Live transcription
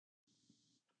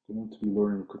We're going to be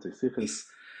learning ChayaiSarah,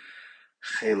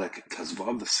 Chelek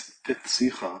Tazvav, the fifth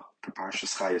Simcha to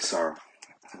Parshas ChayaiSarah.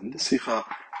 And this Simcha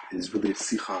is really a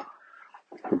Simcha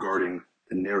regarding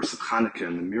the Neros of Chanukah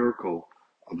and the miracle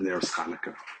of the Neros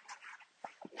Chanukah.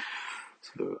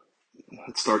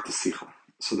 Let's start the Simcha.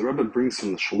 So the Rebbe brings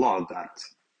from the Shalah that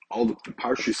all the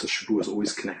Parshas of Shabu is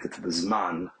always connected to the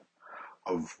Zman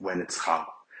of when it's Chal.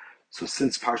 So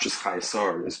since Parshas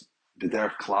ChayaiSarah is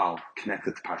B'derech Klal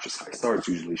connected to Parshas ChayaiSarah, it's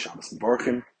usually Shabbos and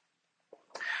Barchim.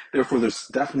 Therefore, there's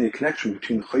definitely a connection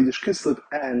between the Chodesh Kislev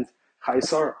and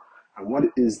ChayaiSarah. And what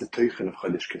is the Teichen of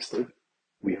Chodesh Kislev?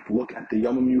 We have to look at the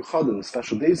Yom Yuchadim, the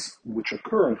special days which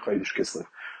occur in Chodesh Kislev,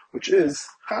 which is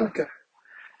Chanukah.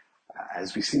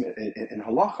 As we see in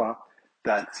Halacha,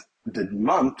 that the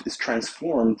month is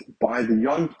transformed by the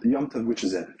Yom Tov which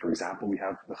is in it. For example, we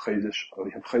have Chodesh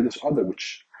Adar,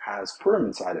 which has Purim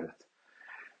inside of it.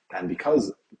 And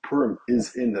because Purim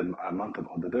is in the month of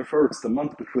Adar, therefore it's the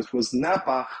month which was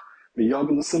Napach,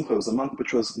 Miyagim the Simcha, it was a month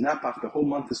which was Napach, the whole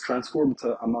month is transformed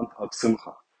to a month of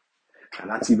Simcha. And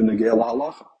that's even a Megillah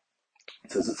Halacha.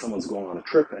 It says that someone's going on a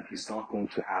trip and he's not going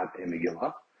to have a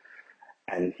Megillah,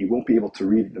 and he won't be able to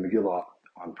read the Megillah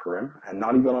on Purim, and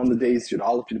not even on the days Yud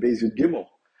Aleph, Yud Beis, Yud Gimel.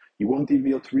 He won't even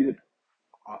be able to read it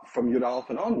from Yud Aleph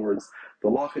and onwards. The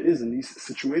halacha is in these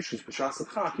situations, B'shas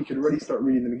Chag, he could already start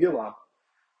reading the Megillah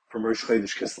from Rosh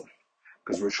Chodesh Kislev,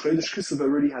 because Rosh Chodesh Kislev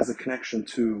already has a connection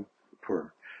to Purim.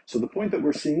 So the point that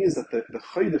we're seeing is that the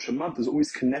Chodesh, a month, is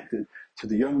always connected to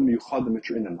the Yom Yuchadim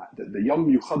which are in the month. The Yom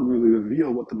Yuchadim really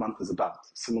reveal what the month is about.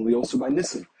 Similarly also by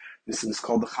Nisan. Nisan is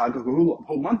called the Chag HaGeula. The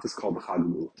whole month is called the Chag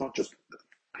HaGeula. It's not just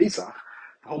Pesach.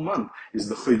 The whole month is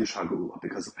the Chodesh HaGeula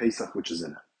because of Pesach which is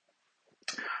in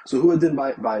it. So who had done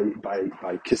by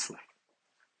Kislev?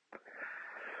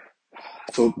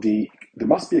 So there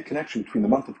must be a connection between the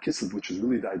month of Kislev, which is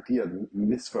really the idea of the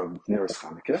mitzvah of Neros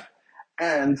Chanukah,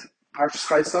 and Parshas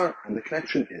ChayaiSarah. And the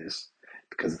connection is,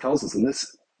 because it tells us in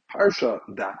this parsha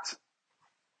that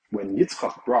when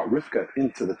Yitzchak brought Rivka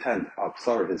into the tent of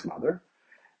Sarah, his mother,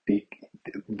 the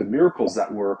miracles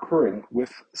that were occurring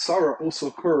with Sarah also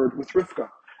occurred with Rivka.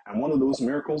 And one of those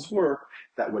miracles were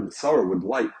that when Sarah would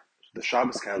light the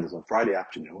Shabbos candles on Friday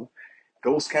afternoon,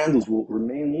 those candles will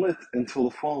remain lit until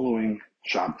the following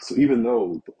Shabbos. So even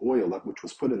though the oil which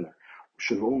was put in there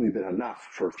should have only been enough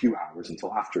for a few hours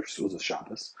until after Sukkot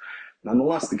Shabbos,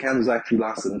 nonetheless, the candles actually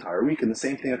lasted an entire week, and the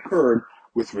same thing occurred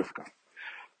with Rivka.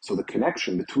 So the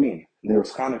connection between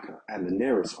Neros Chanukah and the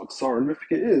Neros of Sarah and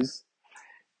Rivka is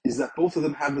that both of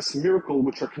them have this miracle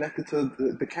which are connected to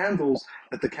the candles,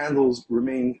 that the candles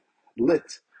remain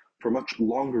lit for a much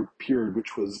longer period,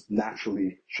 which was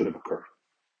naturally should have occurred.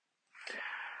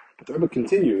 But the Rebbe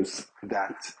continues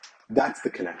that that's the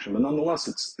connection, but nonetheless,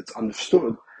 it's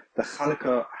understood that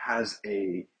Chanukah has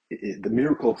the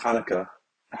miracle of Chanukah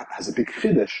has a big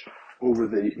chiddush over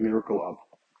the miracle of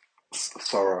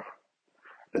Sarah,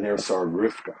 the Neros Sarah and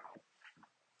Rivka.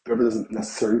 The Rebbe doesn't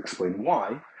necessarily explain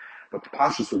why, but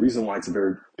the reason why it's a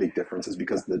very big difference is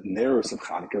because the Neros of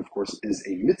Chanukah, of course, is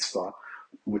a mitzvah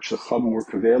which the Chachamim were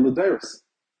kaveh l'deros.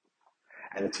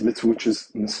 And it's a mitzvah which is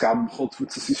miskab b'chol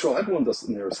tvutzas Yisrael. Everyone does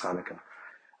Neros Chanukah.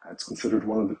 It's considered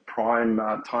one of the prime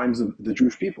times of the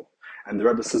Jewish people. And the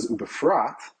Rebbe says,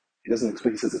 ubefrat, he doesn't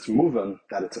explain, he says it's muvan,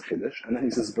 that it's a chiddush. And then he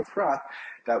says, befrat,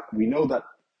 that we know that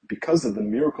because of the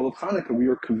miracle of Chanukah, we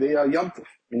are kaveh Yom Tov.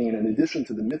 Meaning, in addition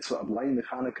to the mitzvah of lighting the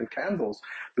Chanukah candles,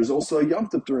 there's also a Yom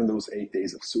Tov during those 8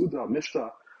 days of Suda,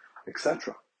 Mishta,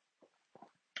 etc.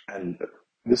 And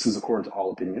this is according to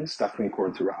all opinions, definitely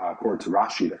according to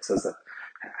Rashi, that says that,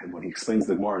 and when he explains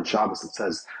the Gemara on Shabbos, it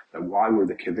says that why were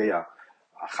the Keveah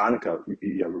Chanukah,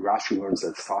 Rashi learns that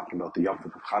it's talking about the Yom Tov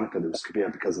of Chanukah, there was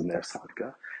Keveah because of Ner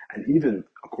Chanukah. And even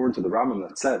according to the Rambam,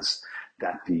 that says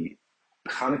that the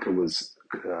Chanukah was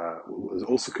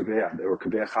also Keveah. They were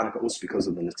Keveah Chanukah also because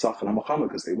of the Nitzach and HaMachama,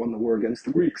 because they won the war against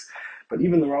the Greeks. But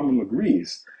even the Rambam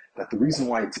agrees that the reason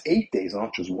why it's 8 days,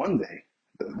 not just 1 day,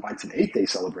 why it's an 8-day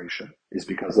celebration, is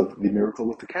because of the miracle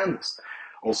with the candles.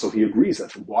 Also, he agrees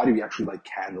that why do we actually light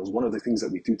candles? One of the things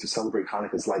that we do to celebrate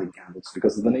Hanukkah is lighting candles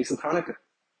because of the Nes of Hanukkah.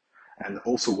 And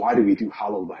also, why do we do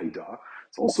Halal V'Haidah?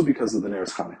 It's also because of the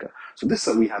Neros Hanukkah. So this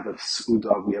that we have a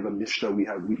Suda, we have a Mishnah,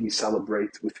 we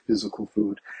celebrate with physical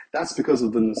food. That's because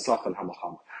of the Nesach and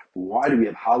Hamacham. Why do we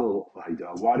have Halal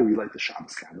V'Haidah? Why do we light the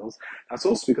Shabbos candles? That's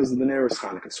also because of the Neros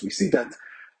Hanukkah. So we see that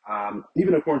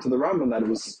even according to the Rambam, that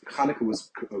Hanukkah was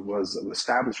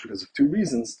established because of two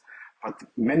reasons. But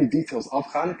many details of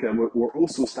Chanukah were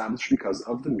also established because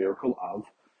of the miracle of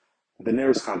the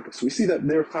Neros Chanukah. So we see that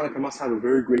Neros Chanukah must have a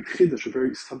very great chiddush,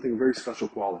 a very special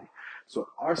quality. So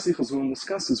our Sikha is going to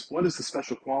discuss is what is the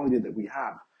special quality that we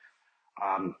have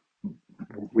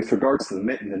with regards to the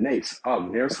nace of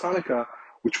Neres Chanukah,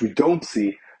 which we don't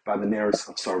see by the Neres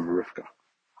of Sarah Rivka.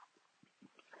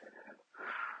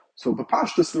 So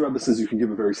B'Pashtus, the Rebbe says you can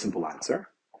give a very simple answer.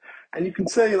 And you can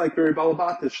say, like very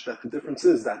balabatish, that the difference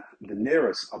is that the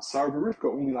Neres of Sarah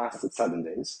Rivka only lasted 7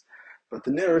 days, but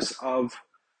the Neres of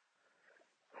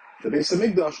the Beis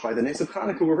Hamikdash by the Nes of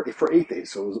Chanukah were for 8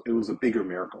 days, so it was a bigger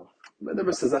miracle. The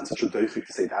Rebbe says that's such a doifik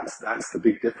to say that's the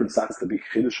big difference, that's the big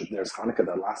chiddush of Nes Chanukah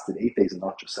that lasted 8 days and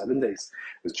not just 7 days.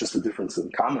 It's just a difference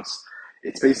in kamas.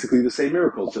 It's basically the same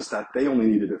miracle, just that they only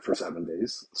needed it for 7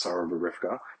 days, Sarah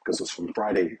Rivka, because it was from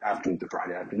Friday afternoon to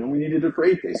Friday afternoon. We needed it for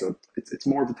 8 days, so it's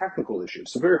more of a technical issue.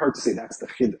 So very hard to say that's the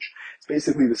chiddush. It's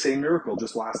basically the same miracle,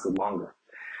 just lasted longer.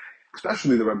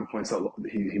 Especially the Rebbe points out,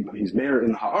 he's mayor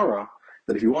in the Ha'ara,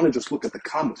 that if you want to just look at the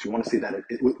Kamus, you want to say that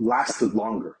it lasted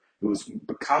longer. It was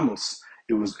B'Kamus,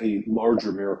 it was a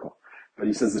larger miracle. But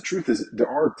he says the truth is there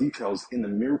are details in the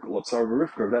miracle of Sarah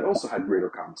Rivka that also had greater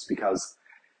Kamus, because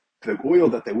the oil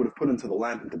that they would have put into the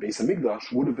lamp at the Beis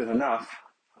Hamikdash would have been enough,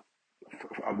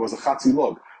 was a chatzi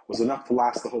log, was enough to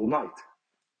last the whole night.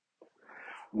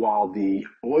 While the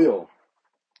oil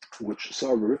which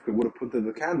Sarah Rivka would have put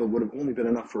into the candle would have only been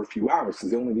enough for a few hours,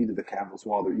 because they only needed the candles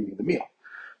while they're eating the meal.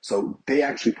 So they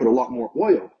actually put a lot more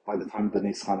oil by the time of the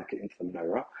Nes Chanukah into the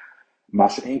menorah.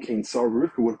 Masha Ein Sarah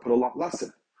Rivka would have put a lot less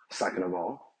in. Second of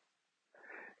all,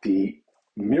 the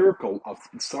miracle of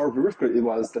Sarah Rivka, it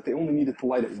was that they only needed to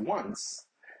light it once,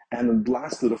 and it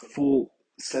lasted a full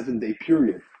 7-day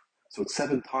period. So it's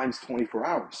 7 times 24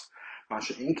 hours.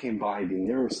 Masha Ein by the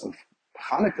nearest of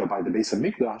Chanukah, by the Beis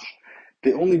Hamikdash,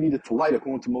 they only needed to light,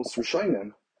 according to most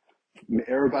Rishonim,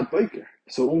 Me'erev ad Boker.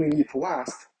 So it only needed to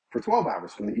last for 12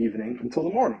 hours from the evening until the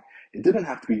morning. It didn't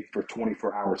have to be for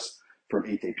 24 hours for an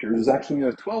 8-day period. It was actually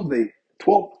a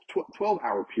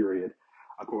 12-hour period,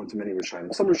 according to many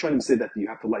Rishonim. Some Rishonim say that you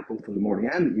have to light both in the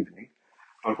morning and the evening.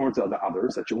 But according to the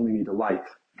others, that you only need to light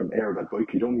from Erev ad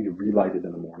Boker. You don't need to relight it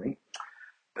in the morning.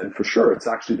 Then for sure, it's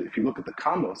actually, if you look at the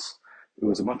Kamos, it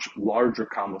was a much larger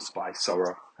Kamos by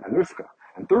Sarah and Rivka.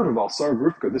 And third of all, Sarah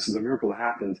Rivka, this is a miracle that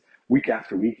happened week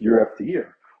after week, year after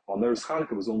year. While Neres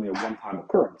Chanukah was only a one-time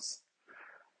occurrence.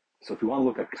 So if you want to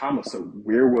look at Kamos, so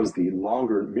where was the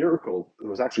longer miracle?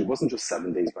 It wasn't just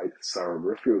 7 days by Sarah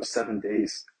Rivka, it was 7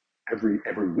 days every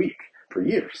week for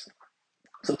years.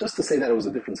 So just to say that it was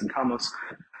a difference in Kamos,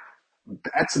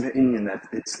 that's an opinion that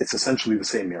it's essentially the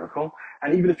same miracle.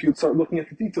 And even if you start looking at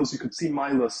the details, you could see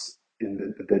Milas in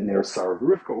the Neres Sarah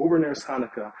Rivka over Neres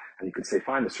Chanukah, and you could say,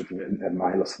 fine, there's certainly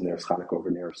Milas of Neres Chanukah over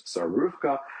Neres Sarah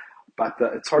Rivka, but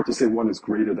it's hard to say one is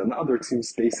greater than the other. It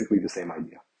seems basically the same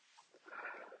idea.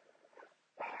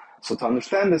 So to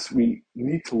understand this, we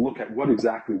need to look at what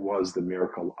exactly was the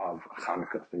miracle of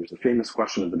Chanukah. There's a famous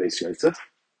question of the Beis Yosef.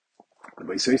 The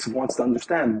Beis Yosef wants to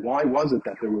understand why was it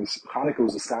that Chanukah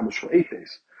was established for 8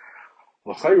 days.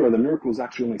 L'chayra, the miracle was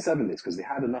actually only 7 days because they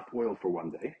had enough oil for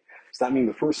 1 day. So that means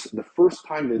the first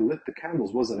time they lit the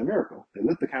candles wasn't a miracle. They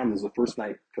lit the candles the first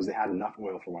night because they had enough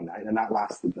oil for 1 night, and that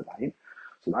lasted the night.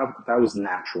 So that was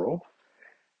natural.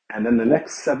 And then the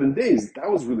next 7 days, that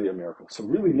was really a miracle. So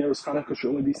really, Neres Chanukah should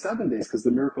only be 7 days because the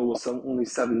miracle was only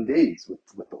 7 days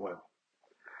with the oil.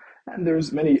 And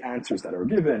there's many answers that are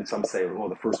given. Some say, well,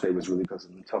 the first day was really because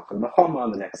of the Tachon Machama,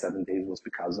 and the next 7 days was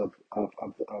because of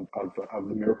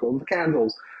the miracle of the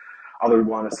candles. Others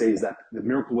want to say is that the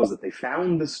miracle was that they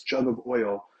found this jug of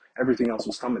oil. Everything else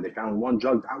was coming. They found one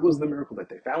jug. That was the miracle that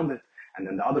they found it. And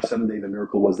then the other 7 day, the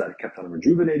miracle was that it kept on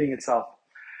rejuvenating itself.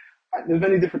 There's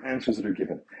many different answers that are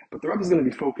given. But the Rebbe is going to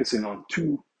be focusing on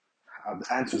two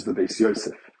answers to the Beis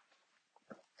Yosef,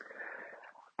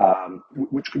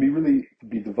 which can really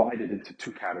be divided into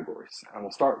 2 categories. And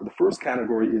we'll start with the first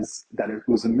category is that it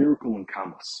was a miracle in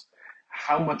Kamos.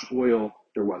 How much oil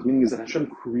there was, meaning is that Hashem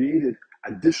created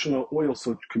additional oil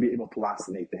so it could be able to last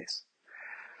in 8 days.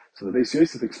 So the Beis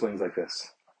Yosef explains like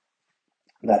this,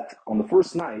 that on the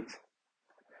first night,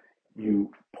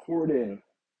 you poured in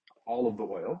all of the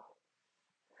oil,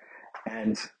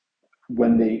 and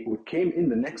when they came in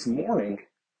the next morning,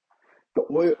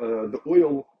 the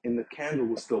oil in the candle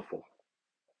was still full.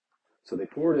 So they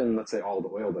poured in, let's say, all of the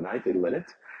oil the night, they lit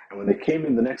it, and when they came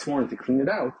in the next morning to clean it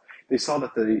out, they saw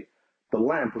that the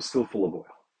lamp was still full of oil,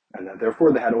 and that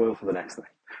therefore they had oil for the next night.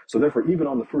 So therefore, even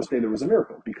on the first day, there was a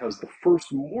miracle, because the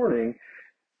first morning,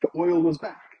 the oil was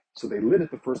back. So they lit it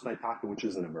the first night, which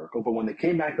isn't a miracle, but when they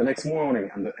came back the next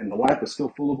morning and the lamp was still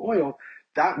full of oil,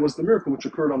 that was the miracle which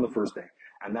occurred on the first day.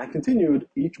 And that continued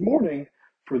each morning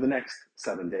for the next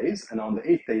 7 days. And on the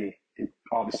 8th day, it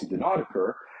obviously did not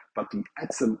occur, but the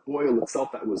etzem oil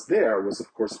itself that was there was,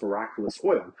 of course, miraculous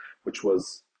oil, which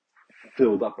was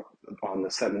filled up on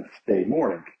the seventh day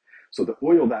morning. So the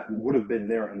oil that would have been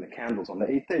there in the candles on the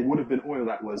eighth day would have been oil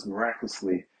that was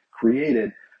miraculously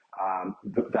created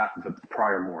the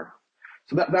prior morning.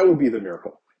 So that would be the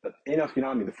miracle. But Einach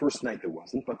Yinami, the first night there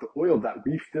wasn't, but the oil that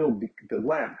refilled the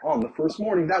lamp on the first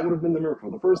morning, that would have been the miracle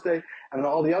the first day, and on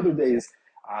all the other days,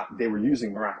 they were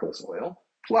using miraculous oil.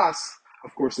 Plus,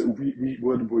 of course, it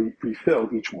would refill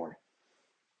each morning.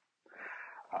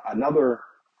 Another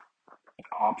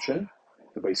option,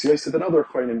 the Beis Yosef and other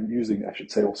Chayim using, I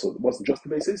should say also, it wasn't just the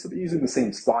Beis Yosef, but using the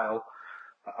same style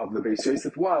of the Beis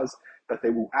Yosef was that they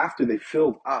will, after they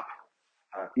filled up,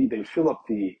 they fill up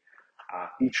the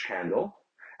each candle,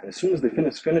 and as soon as they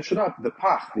finish it up, the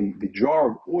pach, the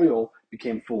jar of oil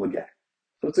became full again.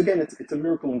 So it's a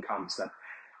miracle in Kamas that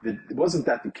it wasn't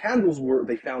that the candles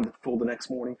they found it full the next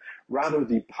morning, rather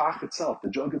the pach itself, the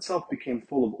jug itself became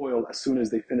full of oil as soon as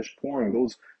they finished pouring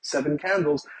those 7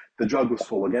 candles, the jug was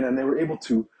full again, and they were able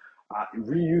to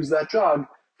reuse that jug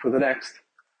for the next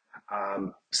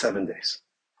 7 days,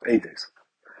 8 days.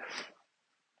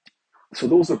 So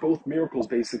those are both miracles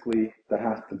basically that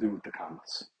have to do with the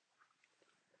Kamas.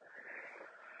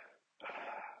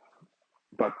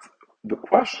 But the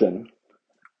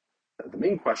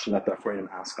main question that the Ephraim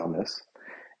ask on this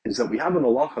is that we have an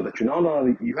halacha that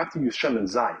you have to use shem and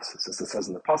zayis. It says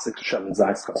in the pasuk, shem and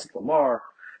zayis chassid lamar.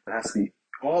 It has to be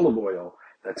olive oil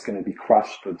that's going to be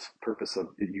crushed for the purpose of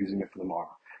using it for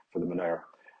the menorah.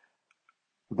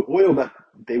 The oil that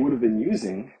they would have been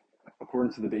using,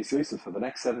 according to the Beis Yosef, for the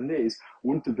next 7 days,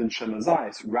 wouldn't have been shem and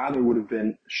zayis. Rather, would have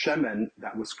been shemen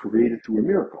that was created through a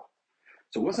miracle.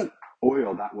 So it wasn't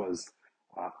oil that was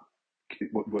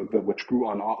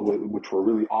which were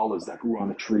really olives that grew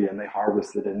on a tree and they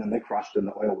harvested it and then they crushed it and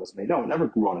the oil was made. No, it never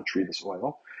grew on a tree, this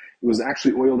oil. It was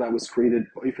actually oil that was created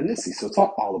by Nissi. So it's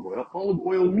not olive oil. Olive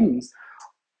oil means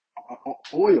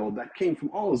oil that came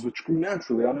from olives which grew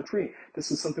naturally on a tree. This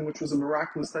is something which was a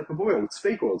miraculous type of oil. It's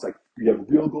fake oil. It's like you have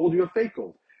real gold, you have fake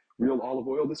gold. Real olive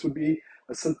oil, this would be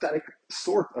a synthetic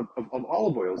sort of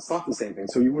olive oil. It's not the same thing,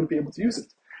 so you wouldn't be able to use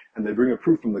it. And they bring a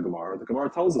proof from the Gemara. The Gemara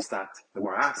tells us that, the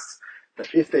Gemara asks,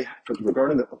 that if they,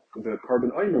 regarding the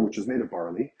carbon Iyun, which is made of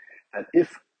barley, that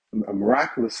if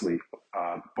miraculously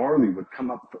barley would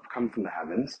come from the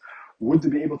heavens, would they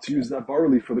be able to use that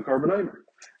barley for the carbon Iyun?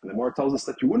 And the Gemara tells us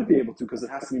that you wouldn't be able to because it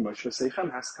has to be Moshe Seichem,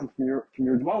 it has to come from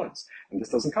your dwellings. And this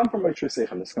doesn't come from Moshe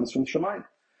Seichem, this comes from Shemayim.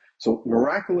 So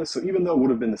miraculous, so even though it would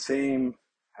have been the same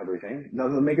everything, it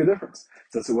doesn't make a difference.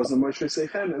 Since it wasn't Moshe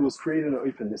Seichem, it was created in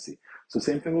Oifen Nissi. So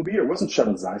same thing will be here. It wasn't Shem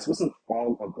and Zayis, it wasn't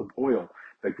all of oil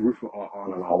that grew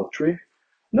on an olive tree.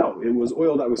 No, it was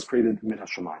oil that was created min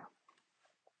hashamayim.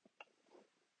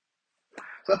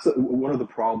 So that's one of the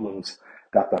problems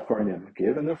that the Kohanim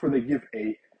give, and therefore they give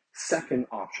a second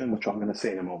option, which I'm going to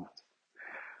say in a moment.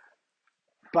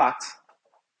 But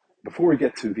before we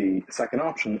get to the second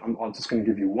option, I'm just going to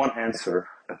give you one answer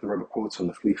that the Rebbe quotes from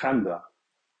the Kli Chemda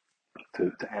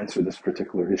to answer this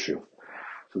particular issue.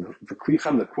 So the Kli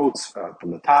Chemda quotes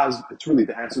from the Taz. It's really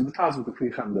the answer to the Taz, but the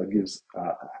Kli Chemda gives,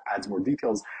 adds more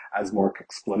details, adds more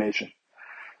explanation.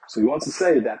 So he wants to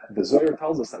say that the Zohar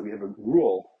tells us that we have a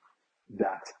rule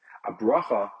that a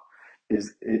bracha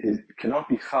cannot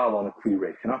be chal on a kli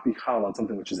rei, cannot be chal on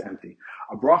something which is empty.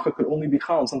 A bracha could only be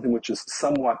chal on something which is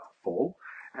somewhat full,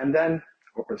 and then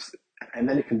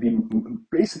it can be,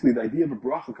 basically the idea of a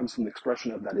bracha comes from the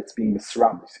expression of that it's being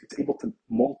misrabis. It's able to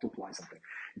multiply something.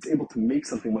 It's able to make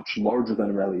something much larger than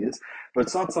it really is, but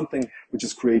it's not something which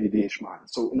is created yeshman.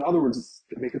 So in other words,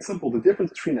 to make it simple, the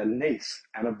difference between a nes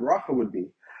and a bracha would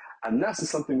be, a nes is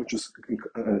something which is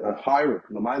higher,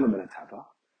 l'maylam and a teva,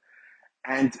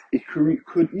 and it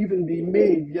could even be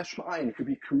made yeshma'ayin. It could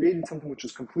be created something which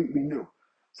is completely new.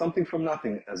 Something from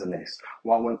nothing as a nes.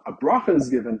 While when a bracha is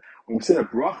given, when we say a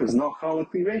bracha is not chal and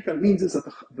kli reika, it means is that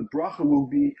the bracha will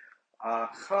be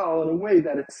chal in a way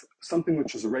that it's something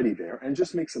which is already there and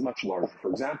just makes it much larger.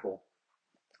 For example,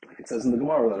 like it says in the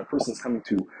Gemara that a person is coming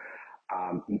to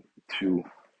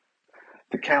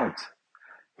count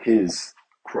his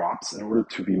crops in order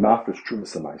to be mafresh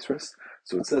trumas and maasros.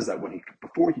 So it says that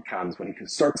before he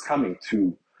starts coming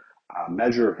to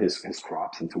measure his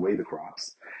crops and to weigh the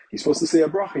crops, he's supposed to say a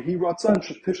bracha. He ratzon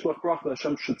tishlach bracha.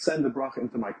 Hashem should send the bracha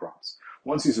into my crops.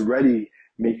 Once he's already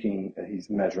he's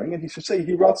measuring, and he should say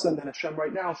he ratzon. Then Hashem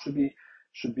right now should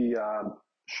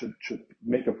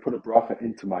put a bracha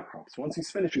into my crops. Once he's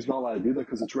finished, he's not allowed to do that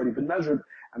because it's already been measured.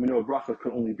 And we know a bracha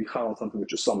could only be chal on something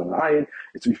which is some and ayin.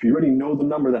 It's if you already know the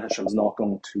number, then Hashem's not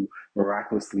going to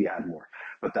miraculously add more.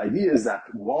 But the idea is that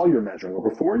while you're measuring or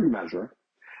before you measure,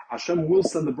 Hashem will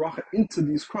send the bracha into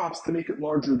these crops to make it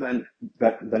larger than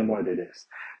what it is.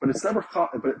 But it's never.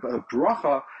 But a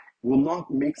bracha will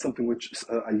not make something which is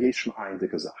a yesh ma'ayin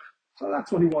dekazach. So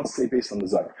that's what he wants to say based on the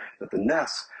Zayar, that the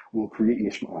Nes will create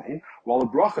yesh ma'ayin, while the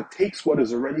bracha takes what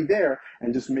is already there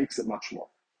and just makes it much more.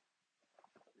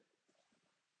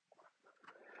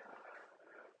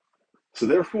 So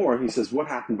therefore, he says, what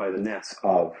happened by the Nes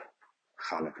of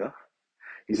Chanukah?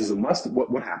 He says,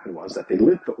 what happened was that they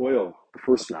lit the oil the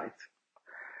first night,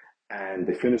 and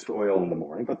they finished the oil in the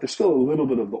morning, but there's still a little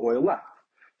bit of the oil left.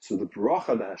 So the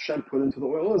bracha that Hashem put into the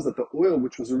oil is that the oil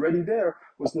which was already there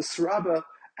was nisraba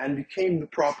and became the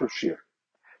proper shear.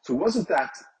 So it wasn't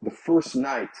that the first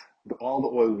night all the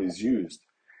oil was used,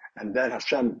 and then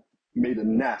Hashem made a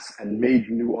Nes and made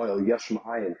new oil, yesh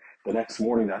ma'ayin, the next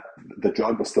morning that the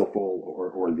jug was still full,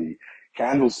 or the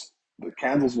candles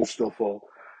were still full.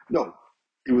 No,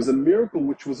 it was a miracle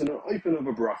which was an oifen of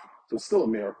a bracha. So it's still a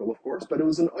miracle, of course, but it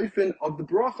was an oifen of the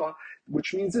bracha,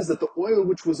 which means is that the oil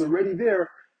which was already there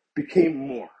became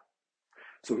more.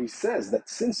 So he says that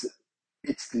since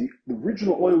it's the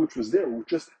original oil which was there, which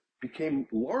just became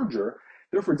larger,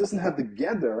 therefore it doesn't have the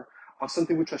gather of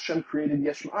something which Hashem created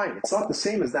yesh ma'ayin. It's not the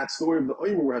same as that story of the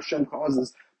Omer where Hashem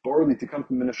causes barley to come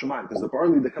from Min HaShamayim. Because the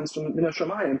barley that comes from Min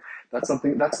HaShamayim, that's not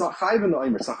chayv in the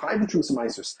Omer. It's not chayv in Trumas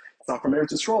HaMaasros. It's not from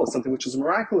Eretz Yisrael. It's something which is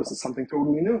miraculous. It's something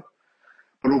totally new.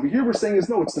 But over here we're saying is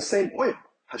no, it's the same oil.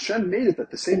 Hashem made it that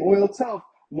the same oil itself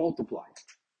multiplied.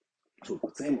 So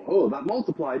the same oil that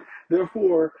multiplied,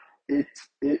 therefore it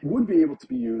would be able to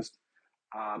be used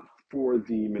for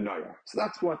the menorah. So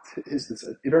that's what is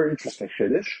a very interesting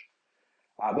chiddush.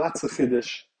 But that's the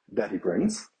chiddush that he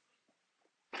brings.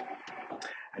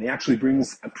 And he actually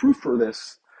brings a proof for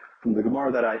this from the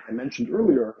Gemara that I mentioned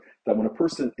earlier, that when a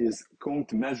person is going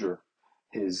to measure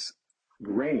his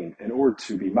grain in order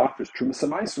to be mafresh trumas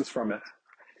ha'maasros from it,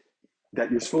 that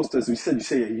you're supposed to, as we said, you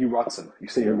say Yehi Ratzon. You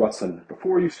say Yehi Ratzon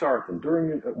before you start and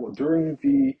during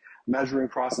the measuring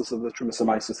process of the trumas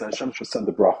ha'maasros, that Hashem should send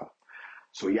the bracha.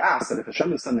 So he asks that if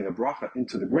Hashem is sending a bracha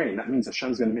into the grain, that means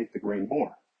Hashem is going to make the grain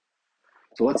more.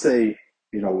 So let's say,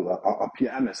 up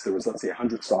PMS, there was, let's say,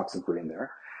 100 stalks of grain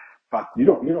there, but you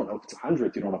don't know if it's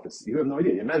 100, you have no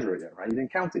idea, you measure it yet, right? You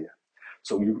didn't count it yet.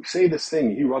 So you say this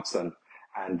thing, Yehi Ratzon,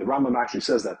 and the Rambam actually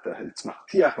says that it's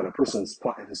machtiach when a person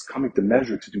is coming to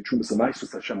measure to do trumas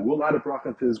ha'maasros, Hashem will add a bracha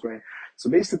into his grain. So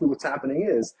basically what's happening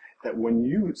is that when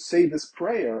you say this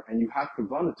prayer and you have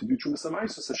kavanah to do trumas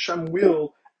ha'maasros, Hashem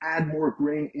will add more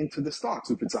grain into the stock.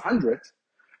 So if it's 100,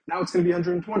 now it's going to be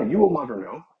 120. You will never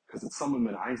know, because it's some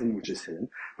of something which is hidden.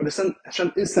 But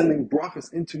Hashem is sending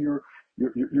brachas into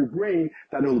your grain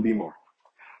that it will be more.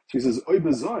 So he says, Oy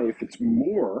bezai, if it's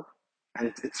more,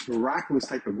 and it's miraculous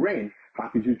type of grain, how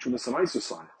could you do trumas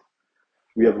ha'maasros on it?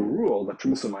 We have a rule that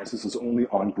trumas ha'maasros is only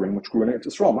on grain which grew in Eretz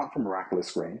Yisrael, not from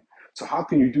miraculous grain. So how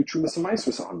can you do trumas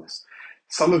ha'maasros on this?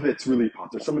 Some of it's really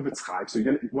potter, some of it's chayv. So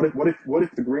what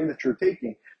if the grain that you're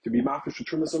taking to be mafresh for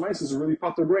trumas ha'maasros is a really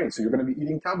potter grain? So you're going to be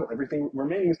eating tabel. Everything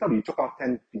remaining is tabel. You took off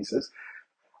 10 pieces,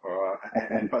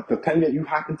 but the 10 that you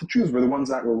happened to choose were the ones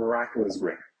that were miraculous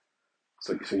grain.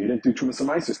 So you didn't do trumas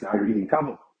ha'maasros. Now you're eating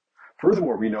tabel.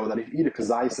 Furthermore, we know that if you eat a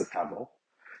kazayis of tabel,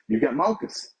 you get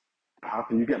malchus. How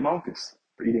can you get malchus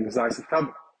for eating kazayis of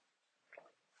tabel?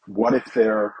 What if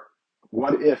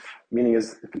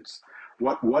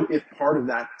part of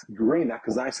that grain, that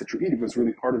kazayis that you're eating, was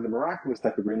really part of the miraculous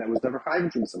type of grain that was never chayv in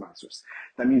trumas ha'maasros?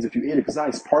 That means if you ate a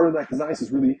kazayis, part of that kazayis is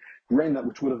really grain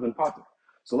which would have been potter.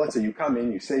 So let's say you come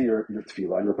in, you say your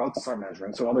tefillah, you're about to start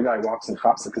measuring, so another guy walks and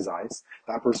chaps the kazayis,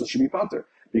 that person should be potter.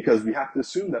 Because we have to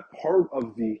assume that part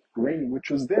of the grain which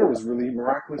was there was really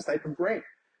miraculous type of grain.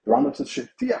 The Rambam says,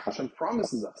 Shetiach, Hashem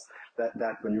promises us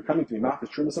that when you're coming to be mafresh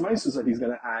trumas ha'maasros, that He's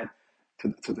going to add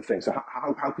to the thing. So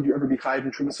how could you ever be chayv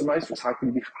in trumas ha'maasros? How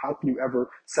can you ever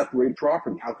separate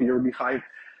property? How can you ever be chayv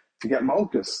to get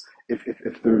malchus if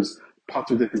there's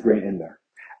potter different grain in there?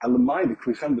 And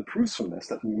the proofs from this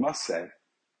that we must say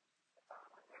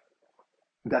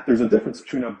that there's a difference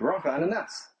between a bracha and a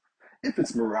nes. If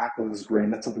it's miraculous grain,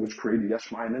 that's something which created yesh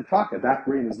ma'ayin and taka. That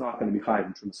grain is not going to be chayv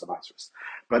in trumas ha'maasros.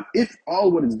 But if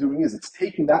all what it's doing is it's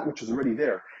taking that which is already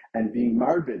there and being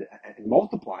marbid and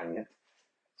multiplying it,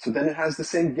 so then it has the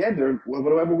same gather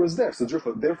whatever was there. So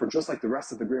therefore, just like the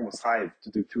rest of the grain was chayv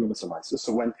to do trumas ha'maasros,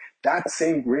 so when that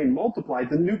same grain multiplied,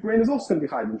 the new grain is also going to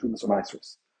be chayv in trumas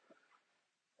ha'maasros.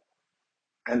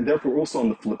 And therefore, also on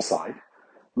the flip side,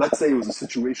 let's say it was a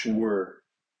situation where,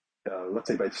 let's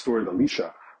say by the story of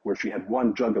Elisha, where she had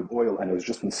one jug of oil and it was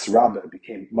just in Sraba, it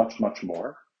became much, much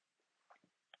more.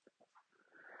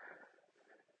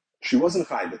 She wasn't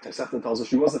chayv. The Tosefta tells us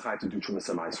she wasn't chayv to do trumas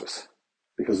ha'maasros.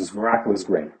 because it's miraculous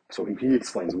grain. So he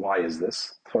explains why is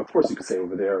this. So of course you could say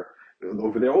over there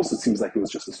also it seems like it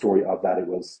was just a story of that it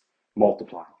was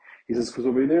multiplying. He says because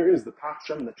over there is the pach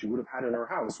shemen that you would have had in our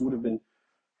house would have been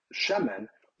shemen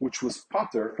which was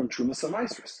pater from Trumas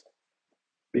Amaisris.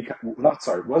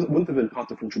 Wouldn't have been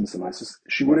pater from Trumas Amaisris.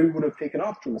 She would have taken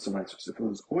off Trumas Amaisris. If it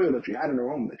was oil that she had in her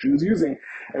home that she was using,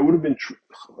 it would have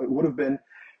been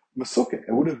Masukin.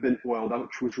 It would have been oil that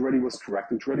which already was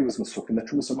correct, which already was Masukin, that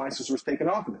Trumas Amaisris was taken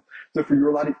off of it. Therefore, you're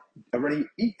allowed to already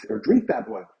eat or drink that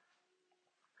oil.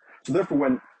 So therefore,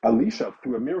 when Elisha,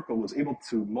 through a miracle, was able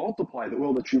to multiply the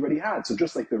oil that she already had, so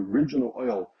just like the original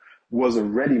oil was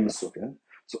already Masukin,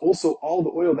 so also all the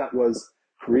oil that was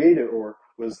created or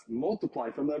was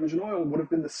multiplied from the original oil would have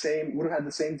been the same, would have had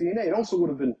the same DNA. It also would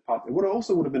have been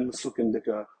Masukin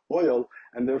Dika oil,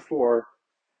 and therefore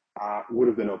would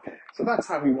have been okay. So that's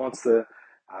how he wants to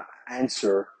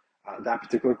answer that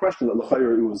particular question, that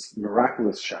l'chayr it was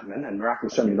miraculous shemen, and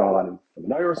miraculous shemen you're not allowed from the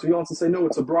nair. So he wants to say, no,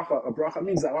 it's a bracha. A bracha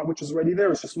means that which is already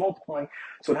there, it's just multiplying,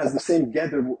 so it has the same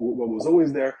gather what was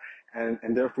always there, and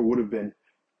therefore would have been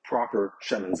proper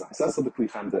shemen zayis. That's what the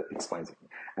Kli Chanda explains it.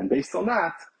 And based on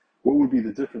that, what would be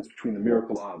the difference between the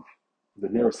miracle of the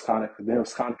Neres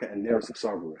Chanukah and Neres of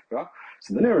Sarah Rivka?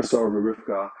 So the Neres Sarah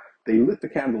Rivka, they lit the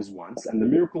candles once, and the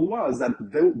miracle was that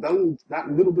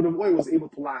that little bit of oil was able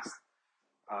to last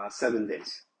 7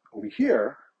 days. Over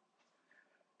here,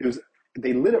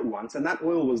 they lit it once, and that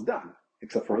oil was done,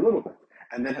 except for a little bit.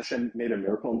 And then Hashem made a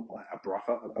miracle, a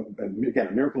bracha, again,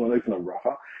 a miracle and a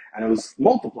bracha, and it was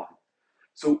multiplied.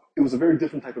 So it was a very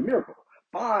different type of miracle.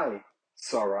 By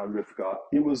Sarah and Rivka,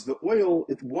 it was the oil,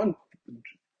 the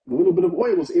little bit of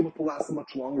oil was able to last a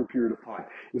much longer period of time.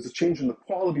 It was a change in the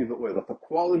quality of the oil, that the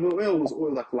quality of the oil was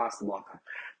oil that could last a long time.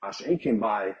 Masha'en came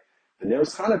by the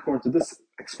Neres Chanukah, according to this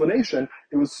explanation,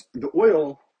 the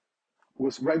oil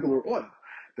was regular oil.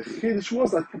 The chiddush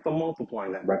was that kept on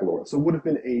multiplying that regular oil. So it would have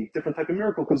been a different type of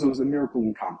miracle because it was a miracle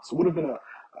in common. So it would have been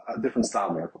a different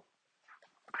style miracle.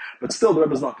 But still, the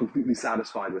Rebbe is not completely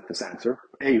satisfied with this answer.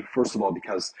 First of all,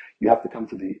 because you have to come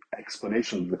to the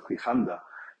explanation of the Kli Chanda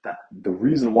that the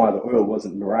reason why the oil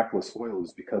wasn't miraculous oil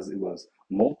is because it was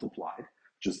multiplied,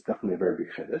 which is definitely a very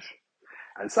big chiddush.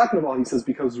 And second of all, he says,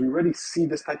 because we already see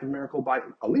this type of miracle by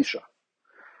Elisha.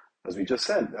 As we just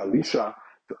said, Elisha,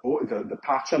 the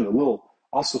pachem, the little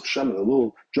asuch shem, the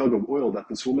little jug of oil that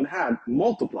this woman had,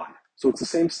 multiplied. So it's the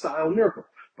same style miracle.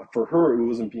 But for her, it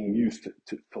wasn't being used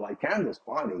to light candles.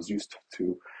 Fine, it was used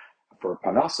for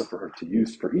panasa, for her to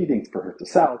use for eating, for her to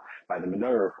sell. By the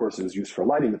menorah, of course, it was used for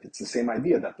lighting, but it's the same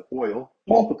idea that the oil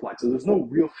multiplied. So there's no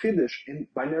real chiddush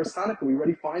by Neres Chanukah. We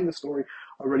already find the story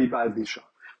already by Elisha.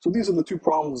 So these are the two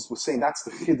problems with saying that's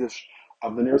the chiddush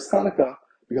of the Neres Chanukah,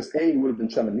 because it would have been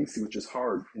Shemen Nisi, which is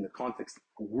hard in the context.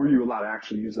 Were you allowed to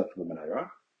actually use that for the menorah,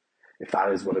 if that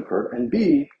is what occurred? And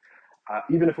B,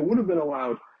 even if it would have been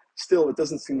allowed, still it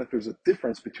doesn't seem like there's a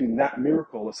difference between that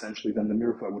miracle, essentially, than the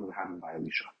miracle that would have happened by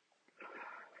Elisha.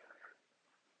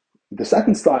 The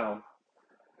second style,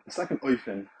 the second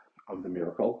oifen of the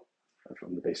miracle,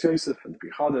 from the Beis Yosef and the Pri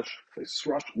Chadash,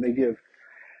 they give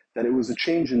that it was a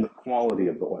change in the quality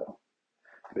of the oil.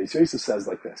 The Beis Yosef says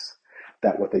like this,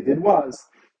 that what they did was,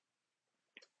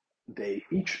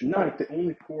 each night they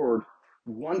only poured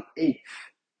 1/8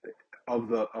 of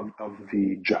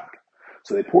the jug.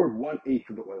 So they poured 1/8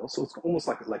 of the oil. So it's almost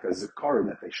like a zikaron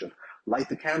that they should light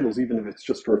the candles, even if it's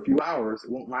just for a few hours.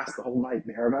 It won't last the whole night in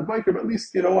the Erev Biker, but at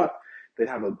least, you know what? They'd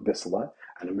have a bisala.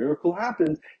 And a miracle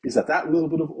happened is that little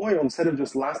bit of oil, instead of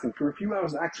just lasting for a few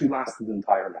hours, actually lasted the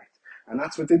entire night. And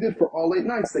that's what they did for all 8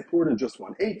 nights. They poured in just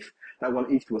 1/8. That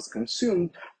 1/8 was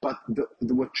consumed, but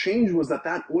what changed was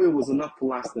that oil was enough to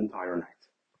last the entire night.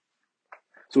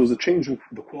 So it was a change in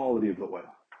the quality of the oil.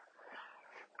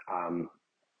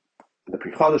 The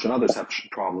Pri Chadash and others have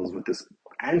problems with this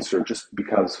answer, just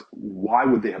because why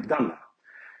would they have done that?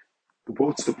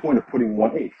 What's the point of putting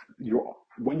 1/8?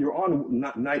 When you're on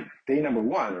day number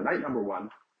 1 or night number 1,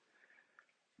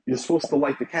 you're supposed to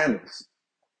light the candles.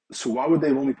 So why would they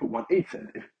have only put 1/8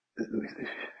 in?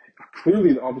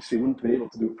 Clearly, obviously, they wouldn't be able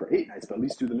to do it for 8 nights, but at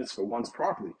least do the mitzvah once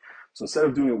properly. So instead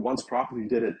of doing it once properly, you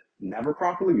did it never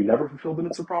properly. You never fulfilled the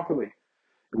mitzvah properly.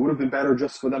 It would have been better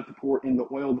just for them to pour in the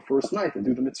oil the first night and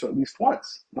do the mitzvah at least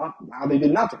once. Not how they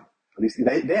did nothing. At least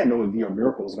they had no idea a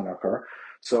miracle was going to occur.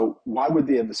 So why would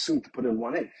they have assumed to put in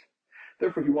 1/8?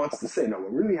 Therefore, he wants to say, no,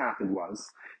 what really happened was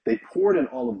they poured in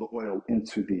all of the oil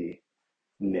into the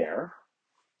nair,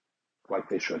 like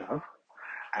they should have.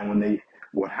 And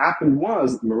what happened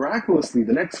was, miraculously,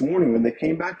 the next morning when they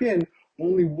came back in,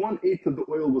 only 1/8 of the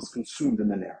oil was consumed in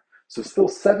the nair. So still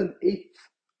 7/8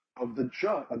 of the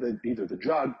jug, either the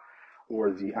jug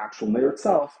or the actual nair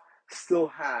itself still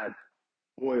had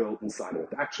oil inside of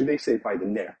it. Actually, they say by the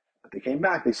nair. But they came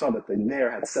back, they saw that the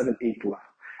nair had 7/8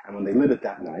 left. And when they lit it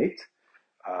that night,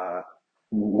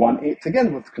 1/8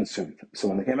 again was consumed. So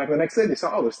when they came back the next day, they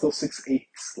saw, there's still 6/8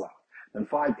 left, then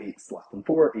 5/8 left, and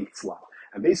 4/8 left.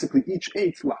 And basically each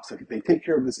eighth left. So if they take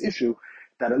care of this issue,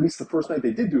 that at least the first night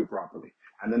they did do it properly.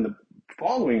 And then the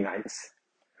following nights,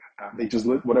 they just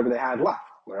lit whatever they had left.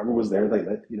 Whatever was there, they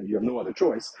lit. You have no other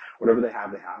choice. Whatever they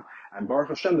have, they have. And Baruch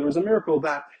Hashem, there was a miracle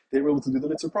that they were able to do the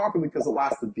mitzvah properly because it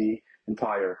lasted the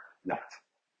entire night.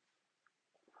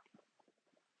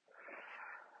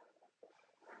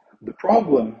 The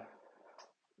problem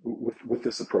with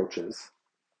this approach is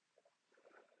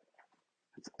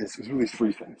it's really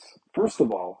three things. First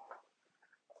of all,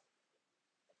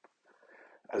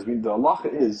 the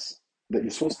halacha is that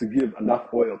you're supposed to give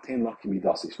enough oil, tein laki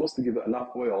midasi. You're supposed to give enough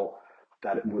oil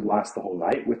that it would last the whole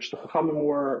night, which the Chachamim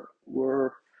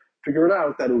were figured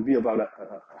out that it would be about a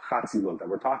chatzi lug, that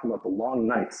we're talking about the long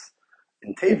nights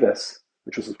in Tevis,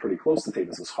 which was pretty close to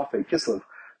Tevis. It was Chafei Kislev,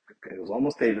 it was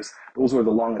almost Tevis. Those were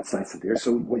the longest nights of the year.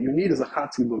 So what you need is a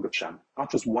chatzi lug of Shem, not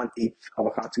just 1/8 of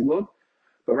a chatzi lug,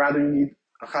 but rather you need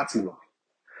a chatzi lug.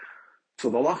 So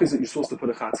the halach is that you're supposed to put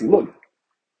a chatzi lug,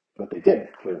 but they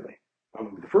did, clearly.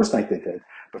 The first night they did,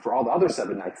 but for all the other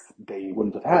 7 nights, they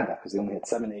wouldn't have had that because they only had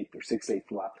 7/8 or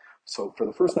 6/8 left. So for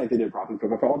the first night they did it properly,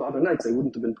 but for all the other nights, they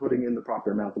wouldn't have been putting in the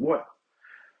proper amount of oil.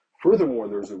 Furthermore,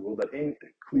 there's a rule that ein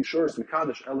kli sharis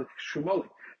mekadosh elek shumali,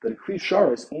 that a kli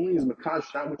sharis only is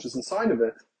mekadosh that which is inside of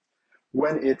it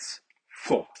when it's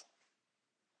full.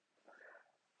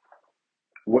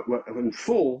 When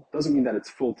full doesn't mean that it's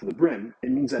full to the brim.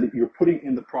 It means that you're putting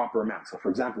in the proper amount. So, for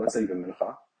example, let's say you have a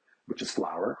mincha, which is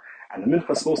flour, and the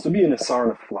mincha is supposed to be in a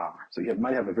saran of flour. So you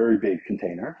might have a very big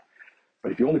container,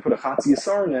 but if you only put a chatzi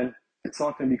saran in, it's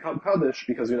not going to become kaddish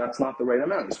because that's not the right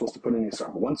amount. You're supposed to put in a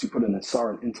saran. But once you put in a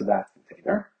saran into that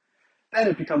container, then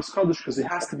it becomes kaddish because it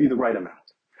has to be the right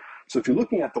amount. So if you're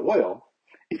looking at the oil,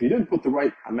 if you didn't put the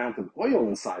right amount of oil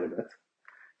inside of it,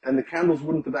 then the candles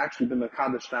wouldn't have actually been the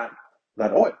kaddish that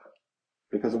oil,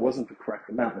 because it wasn't the correct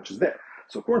amount which is there.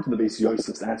 So according to the Beis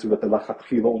Yosef's answer that the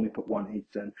lachatchila only put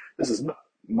 1/8 in, this is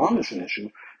mamish an issue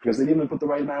because they didn't even put the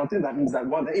right amount in. That means that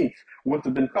 1/8 wouldn't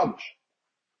have been kaddish.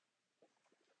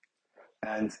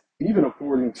 And even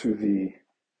according to the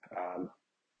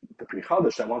Pri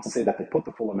Chadash, that wants to say that they put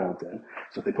the full amount in.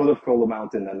 So if they put the full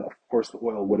amount in, then of course the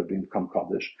oil would have become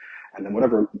kaddish, and then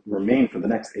whatever remained for the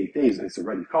next 8 days is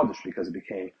already kaddish because it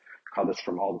became kaddish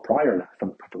from all the prior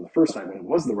from the first night when it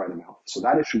was the right amount. So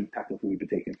that issue technically would be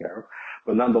taken care of.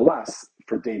 But nonetheless,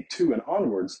 for day 2 and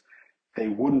onwards, they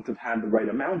wouldn't have had the right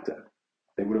amount in.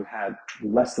 They would have had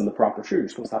less than the proper share. You're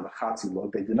supposed to have a chatzi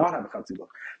lug. They did not have a chatzi lug.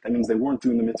 That means they weren't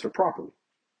doing the mitzvah properly.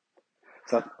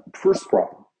 So that's the first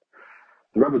problem.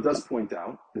 The Rebbe does point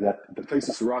out that the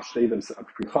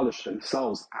ChayaiSarah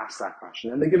themselves ask that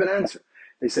question, and they give an answer.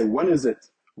 They say, when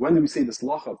do we say this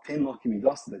lacha of ten laki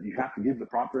midas, that you have to give the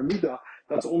proper midah?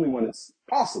 That's only when it's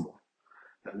possible.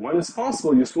 That when it's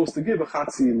possible, you're supposed to give a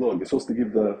chatzi lug. You're supposed to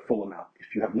give the full amount.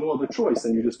 If you have no other choice,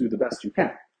 then you just do the best you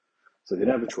can. So they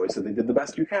didn't have a choice, so they did the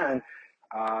best you can,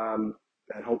 and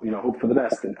hope for the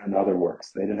best. In other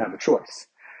words, they didn't have a choice.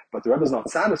 But the Rebbe is not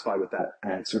satisfied with that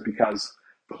answer because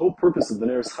the whole purpose of the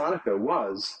Neres Chanukah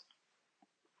was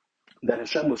that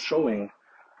Hashem was showing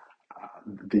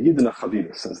the Yidden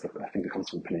Chavivus, says that I think it comes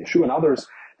from Pnei Yeshu and others,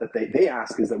 that they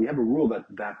ask is that we have a rule that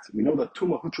we know that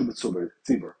Tuma Huchu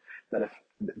B'Tzibur, that if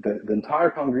the entire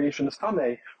congregation is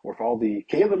Tameh, or if all the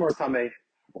Kelim are Tameh,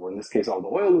 or in this case all the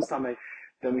oil is Tameh,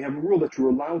 then we have a rule that you're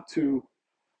allowed to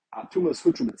Tuma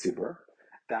Huchu B'Tzibur,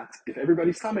 that if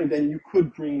everybody's Tameh, then you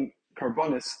could bring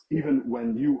Karbonis even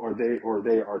when you or they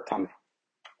are Tameh,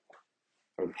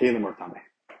 or the Kelim are Tameh.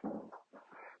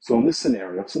 So in this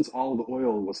scenario, since all of the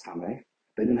oil was Tameh,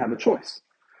 they didn't have a choice.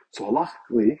 So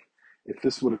halachically, if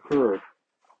this would occur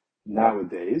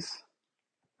nowadays,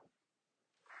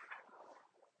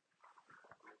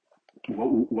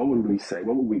 what would we say?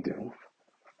 What would we do?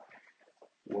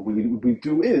 What we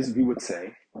do is we would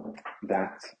say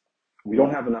that we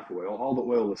don't have enough oil. All the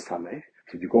oil is Tameh.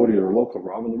 So if you go to your local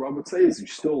Rav, and the Rav would say is you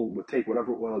still would take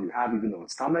whatever oil you have, even though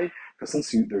it's Tameh, because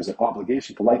since there's an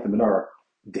obligation to light the menorah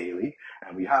daily,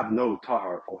 and we have no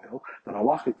tahar oil, then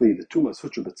halachically the tumah is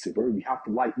hutra b'tzibur, we have to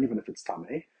light even if it's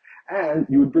tameh, and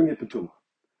you would bring it to tumah.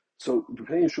 So the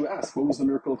Pnei Yeshu asked, what was the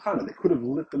miracle of Hanukkah? They could have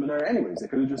lit the menorah anyways. They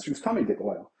could have just used tameh dik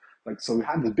oil. So we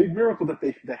had this big miracle that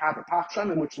they had a pach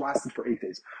shaman which lasted for 8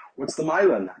 days. What's the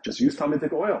mila in that? Just use tameh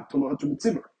dik oil, tumah hutra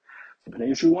b'tzibur. So Pnei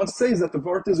Yeshu wants to say is that the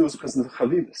vart is it was because of the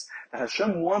chavivis, that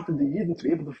Hashem wanted the Yidden to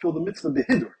be able to fill the mitzvah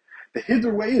behiddur. The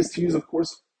hither way is to use, of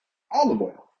course, olive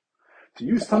oil. To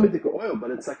use tamidika oil,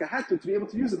 but it's like a heter to be able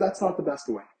to use it, that's not the best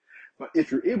way. But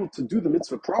if you're able to do the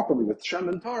mitzvah properly with Shem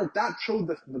and Tar, that showed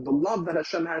the love that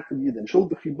Hashem had for Yidden, showed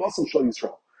the chibas and showed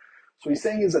Yisrael. So he's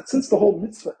saying is that since the whole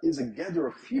mitzvah is a gather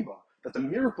of chiba, that the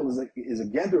miracle is a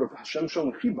gather of Hashem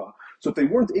showing chiba, so if they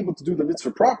weren't able to do the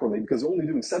mitzvah properly, because they're only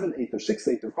doing 7/8 or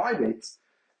 6/8 or 5/8,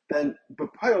 then but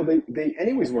they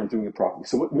anyways weren't doing it properly.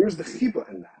 So where's the chiba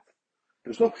in that?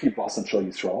 There's no chibas and showing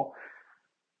Yisrael.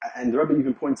 And the Rebbe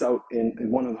even points out in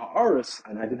one of the Ha'aris,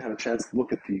 and I didn't have a chance to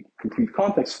look at the complete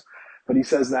context, but he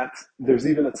says that there's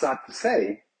even a tzad to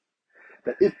say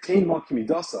that if Tein Makim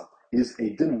Midasa is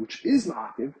a din which is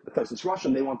ma'akiv, the Taisus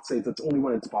Russian, they want to say that's only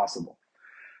when it's possible.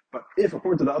 But if,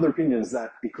 according to the other opinions,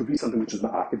 that it could be something which is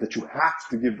ma'akiv, that you have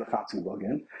to give the chatzi lug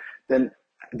in, then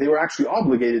they were actually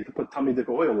obligated to put tamidik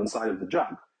oil inside of the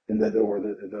jug, or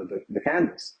the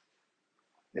candles.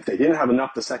 If they didn't have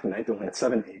enough the second night, they only had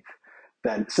 7/8,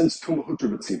 then since Tumah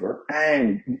Hutra B'tzibur,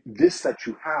 and this that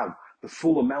you have, the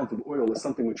full amount of oil is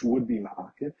something which would be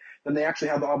ma'akiv, then they actually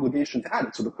have the obligation to add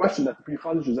it. So the question that the Pri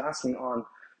Chadash is asking on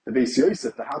the Beis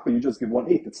Yosef, that how could you just give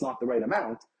 1/8? It's not the right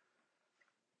amount.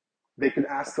 They could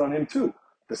ask on him too,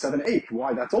 the 7/8.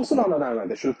 Why? That's also not an amount.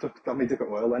 They should have took Tamidika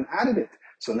oil and added it.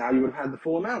 So now you would have had the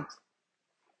full amount.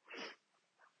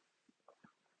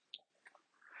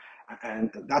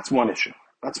 And that's one issue.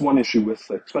 That's one issue with,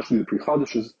 especially the Pri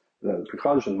Chadash's, the Pri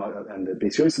Chadash and the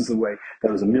Beis Yosef's the way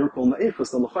that was a miracle in the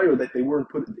Eichus, the L'chayr, that they weren't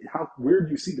put. Where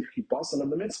do you see the Chipasan of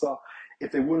the mitzvah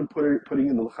if they weren't putting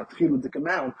in the L'chatchiludik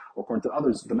amount, or according to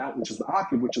others, the amount which is the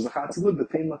Akiv, which is a Chatzilud, the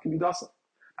Tein Lakimidasa?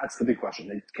 That's the big question.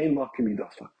 They came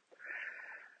Lakimidasa.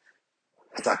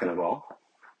 Second of all,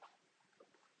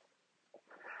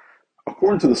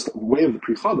 according to the way of the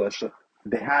Pri Chadash,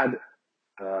 they had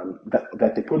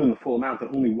that they put in the full amount, that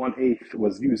only 1/8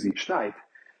 was used each night.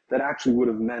 That actually would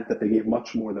have meant that they gave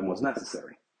much more than was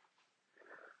necessary.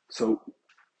 So,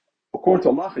 according to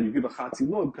Allah, you give a chatzi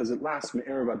log because it lasts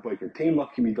me'erev ad boiker. Tein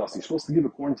lak midas. You're supposed to give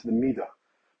according to the midah,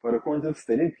 but according to this,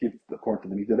 they didn't give according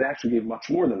to the midah. They actually gave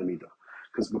much more than the midah,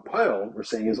 because b'poil, we're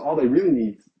saying, is all they really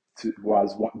need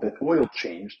was the oil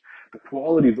changed. The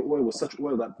quality of the oil was such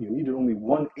oil that you needed only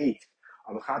 1/8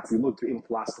 of a chatzi log to be able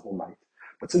to last the whole night.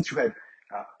 But since you had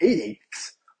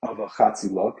 8/8 of a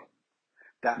chatzi log,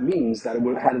 that means that it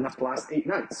would have had enough to last 8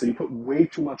 nights. So you put way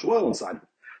too much oil inside it.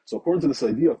 So according to this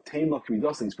idea of Tein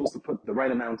Lakmidas, you're supposed to put the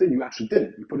right amount in, you actually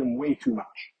didn't. You put in way too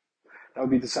much. That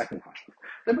would be the second question.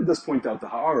 Then it does point out the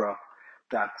Ha'ara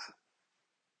that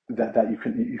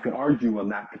you can argue on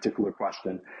that particular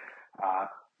question,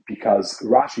 because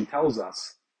Rashi tells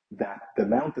us that the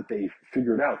amount that they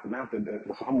figured out, the amount that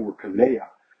the Chacham were kaveya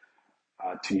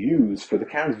to use for the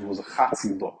candles was a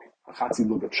chatzi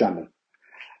lug of shemen.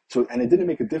 So, and it didn't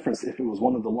make a difference if it was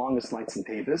one of the longest nights in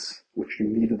Tavis, which you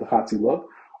needed the chatzi lug,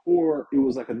 or it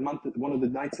was like one of the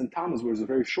nights in Tammuz where it was a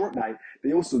very short night.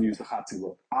 They also used the chatzi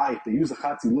lug. If they use the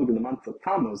chatzi lug in the month of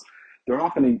Tammuz, they're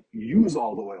not going to use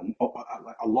all the oil.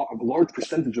 A large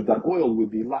percentage of that oil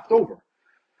would be left over.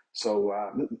 So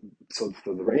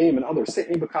the Re'im and others say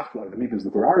Ein B'Kachlam. Maybe it's the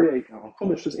Gerarye on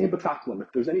Chumash says Ein B'Kachlam.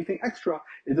 If there's anything extra,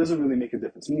 it doesn't really make a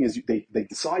difference. Meaning is they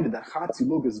decided that Chatzi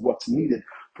Lug is what's needed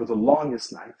for the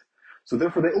longest night. So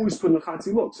therefore they always put in a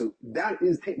Chatzi Lug. So that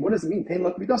is, what does it mean? Tein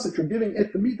Lak Midas, if you're giving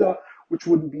it the Midah, which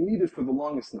wouldn't be needed for the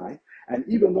longest night. And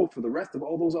even though for the rest of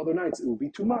all those other nights it will be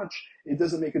too much, it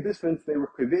doesn't make a difference. They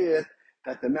were kaveh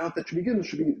that the amount that should be given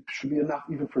should be enough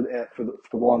even for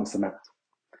the longest amount.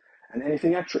 And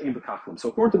anything extra, ein b'kachlam. So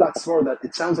according to that svar, that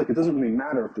it sounds like it doesn't really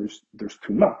matter if there's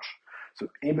too much. So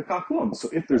ein b'kachlam. So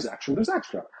if there's extra, there's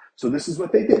extra. So this is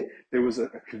what they did. There was a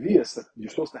kaviyas that you're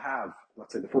supposed to have,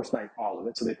 let's say the first night, all of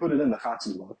it. So they put it in the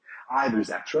chatzi log. There's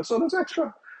extra, so there's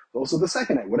extra. Also the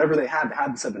second night, whatever they had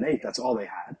the 7/8, that's all they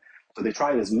had. So they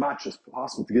tried as much as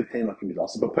possible to give Tein Lakim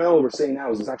Midas. But Pearl, we're saying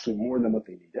now, is actually more than what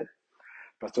they needed.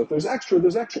 But so if there's extra ein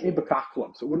b'kach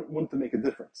klum. So it wouldn't make a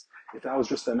difference. If that was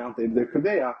just the amount they're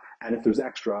kaveya, and if there's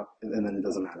extra, and then it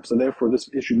doesn't matter. So therefore, this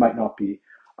issue might not be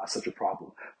such a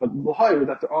problem. But l'hayr,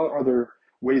 that there are other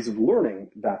ways of learning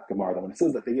that Gemara. When it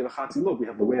says that they give a chatzi lug, we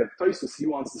have the way of Tosfos. He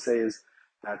wants to say is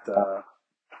that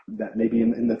maybe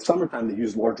in the summertime they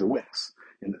use larger wicks.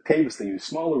 In the Tavis they use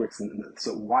smaller wicks.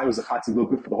 So why was the chatzi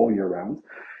lug good for the whole year round?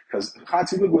 Because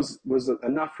chatzi lug was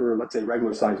enough for, let's say,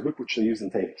 regular sized wick, which they used in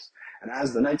Tavis. And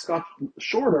as the nights got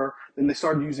shorter, then they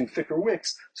started using thicker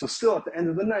wicks. So still at the end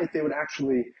of the night, they would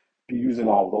actually be using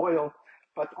all the oil.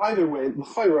 But either way,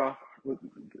 l'chayra,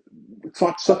 it's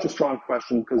not such a strong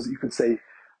question, because you could say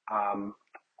that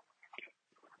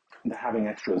having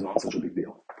extra is not such a big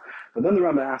deal. But then the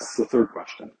Rambam asks the third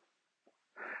question.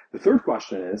 The third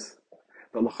question is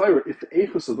that l'chayra, if the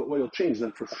echus of the oil changed,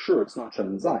 then for sure it's not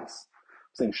shemen zayis.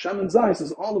 Saying shemen zayis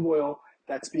is olive oil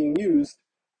that's being used,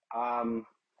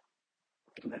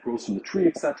 that grows from the tree,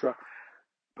 etc.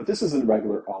 But this isn't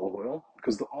regular olive oil,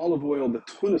 because the olive oil, the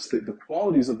tunis, the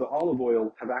qualities of the olive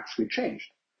oil have actually changed.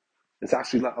 It's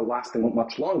actually lasting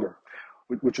much longer,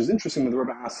 which is interesting when the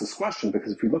Rebbe asks this question,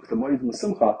 because if you look at the Moed and the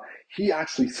Simcha, he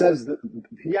actually says that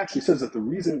the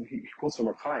reason, he quotes from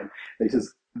Reb Chaim, that he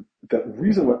says the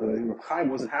reason why Reb Chaim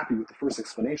wasn't happy with the first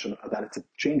explanation, that it's a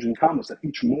change in kamos, that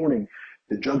each morning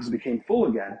the jugs became full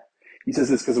again, he says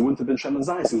this because it wouldn't have been shemen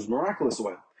zayis, it was miraculous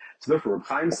oil. So therefore, Reb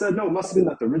Chaim said, no, it must have been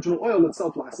that the original oil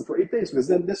itself lasted for 8 days, because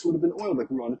then this would have been oil that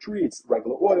grew on a tree. It's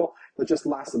regular oil that just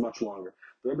lasted much longer.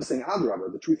 The Rebbe is saying,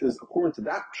 Adrabah, the truth is, according to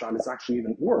that pshat, it's actually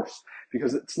even worse,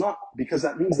 because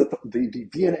that means that the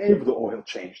DNA of the oil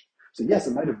changed. So yes,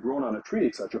 it might have grown on a tree,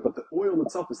 etc., but the oil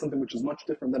itself is something which is much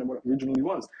different than what it originally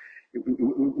was. It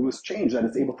was changed, and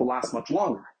it's able to last much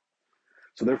longer.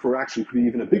 So therefore, actually, it could be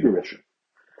even a bigger issue.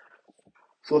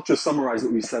 So let's just summarize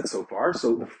what we said so far.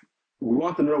 So we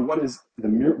want to know what's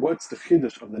the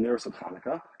chiddush of the Neros of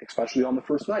Chanukah, especially on the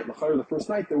first night. The first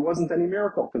night there wasn't any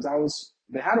miracle, because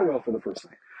they had oil for the first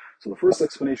night. So the first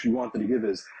explanation we wanted to give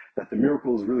is that the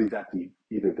miracle is really that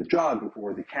either the jug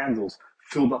or the candles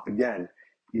filled up again,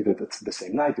 either the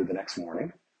same night or the next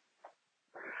morning.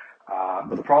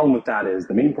 But the problem with that is,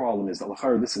 the main problem is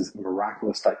that this is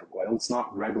miraculous type of oil. It's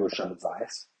not regular shemen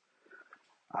zayis.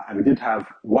 And we did have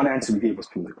one answer we gave was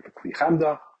from the Kli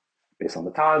Chamda, based on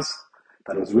the Taz,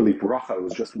 that it was really bracha, it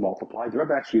was just multiplied. The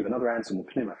Rebbe actually have another answer in the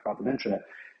Pnim, I forgot to mention it,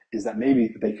 is that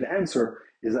maybe they can answer,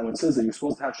 is that when it says that you're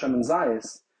supposed to have shemen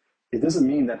zayis, it doesn't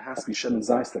mean that it has to be shemen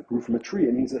zayis that grew from a tree.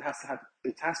 It means it has to have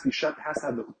the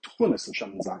tunis of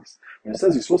shemen zayis. When it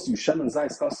says you're supposed to use shemen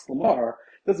zayis kas lamar,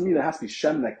 it doesn't mean it has to be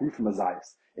shemen that grew from a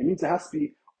zayis. It means it has to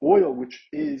be oil which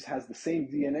has the same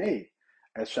DNA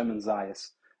as shemen zayis,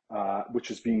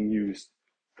 which is being used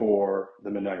for the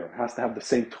menorah. It has to have the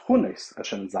same tunis as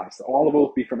shemen zayis. The olive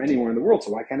oil be from anywhere in the world,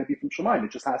 so why can't it be from Shemayim?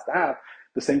 It just has to have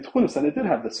the same tunis, and it did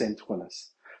have the same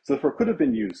tunis. So therefore, it could have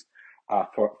been used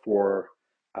for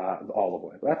the olive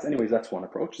oil. That's one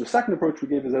approach. The second approach we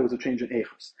gave is there was a change in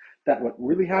echos. That what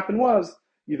really happened was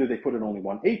either they put in only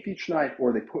 1/8 each night,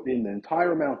 or they put in the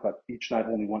entire amount, but each night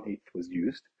only 1/8 was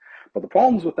used. But the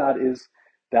problems with that is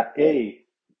that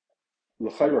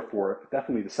l'chayra for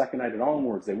definitely the second night and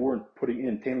onwards, they weren't putting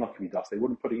in tein l'kvidas, they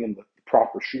weren't putting in the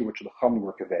proper shir, which the chum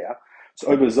were kaveya. So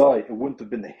obazai, it wouldn't have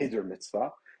been the hider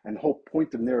mitzvah. And the whole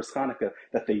point of Neros Chanukah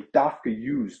that they dafka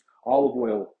used olive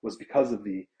oil was because of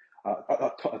the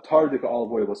tardik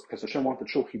olive oil was because Hashem wanted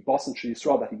to show Chibas and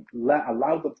Yisrael that He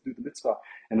allowed them to do the mitzvah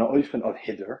in an oifen of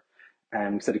hider.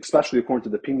 And we said, especially according to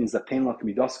the opinions that tein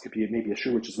l'kvidas could be maybe a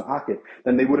shir which is ma'akid,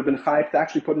 then they would have been chayiv to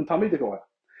actually put in talmidik oil.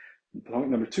 Point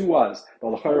number two was,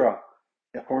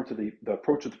 according to the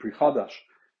approach of the Pri Chadash,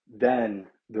 then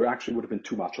there actually would have been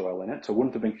too much oil in it. So it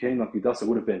wouldn't have been kein l'kvidas, it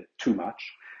would have been too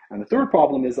much. And the third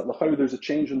problem is that there's a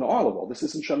change in the olive oil. This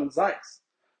isn't shemen zayis.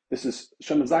 This is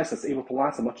shemen zayis that's able to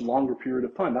last a much longer period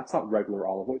of time. That's not regular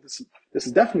olive oil. This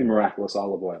is definitely miraculous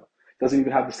olive oil. It doesn't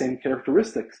even have the same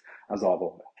characteristics as olive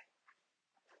oil.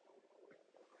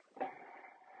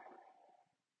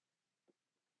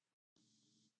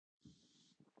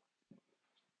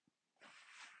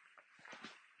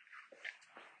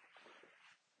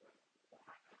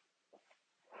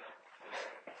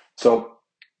 So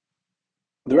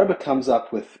the Rebbe comes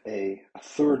up with a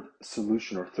third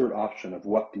solution or third option of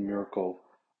what the miracle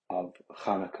of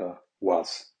Chanukah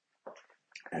was.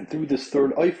 And through this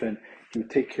third oifen, he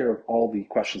would take care of all the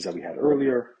questions that we had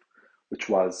earlier, which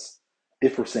was,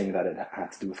 if we're saying that it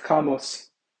had to do with kamos,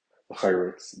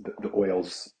 the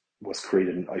oils was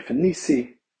created in oifen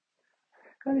nisi,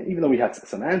 and even though we had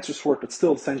some answers for it, but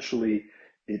still essentially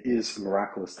it is a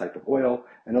miraculous type of oil.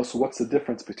 And also, what's the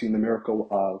difference between the miracle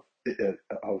of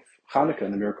Chanukah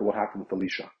and the miracle what happened with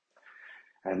Elisha?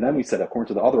 And then we said, according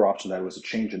to the other option, that it was a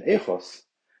change in echos.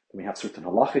 Then we have certain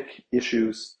halachic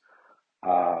issues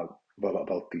about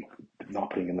the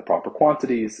not putting in the proper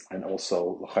quantities, and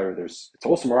also it's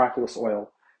also miraculous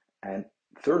oil. And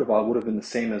third of all, would have been the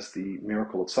same as the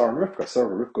miracle of Sarah and Rivka.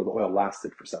 Sarah and Rivka, the oil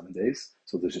lasted for 7 days,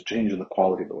 so there's a change in the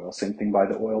quality of the oil. Same thing by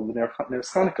the oil of the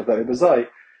Neros Chanukah, the Ibazai.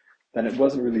 Then it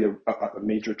wasn't really a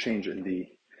major change in the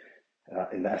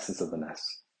essence of the Nes.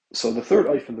 So the third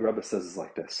oifen the Rebbe says is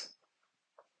like this: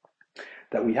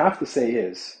 that we have to say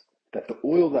is that the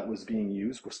oil that was being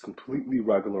used was completely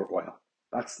regular oil.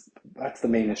 That's the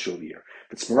main issue here.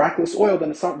 If it's miraculous oil,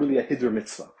 then it's not really a hider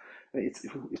mitzvah. It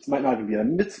might not even be a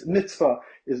mitzvah.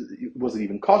 Was it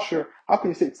even kosher? How can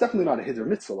you say it's definitely not a hider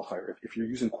mitzvah if you're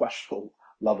using questionable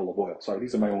level of oil. Sorry,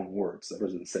 these are my own words. That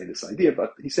doesn't say this idea,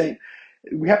 but he's saying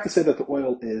we have to say that the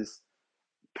oil is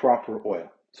proper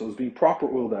oil. So it was being proper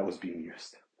oil that was being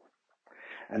used.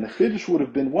 And the chiddush would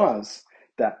have been was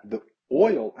that the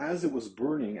oil, as it was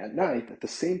burning at night, at the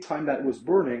same time that it was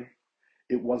burning,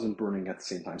 it wasn't burning at the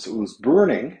same time. So it was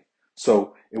burning,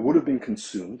 so it would have been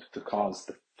consumed to cause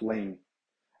the flame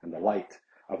and the light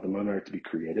of the menorah to be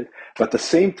created. But at the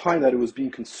same time that it was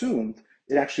being consumed,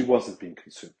 it actually wasn't being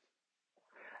consumed.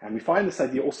 And we find this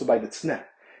idea also by the tzneh.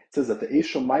 It says that the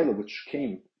Eshel Maila, which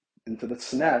came into the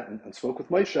tzneh and spoke with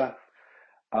Moshe,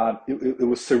 it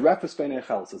was serefes b'nei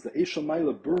echel. It says the Eshel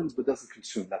Maila burns but doesn't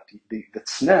consume. That the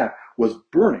tzneh was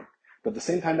burning, but at the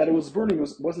same time that it was burning, it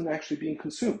wasn't actually being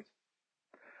consumed.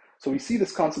 So we see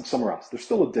this concept somewhere else. There's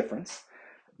still a difference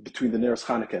between the Neros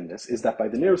Chanukah and this, is that by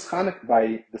the Neros Chanukah,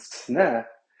 by the tzneh,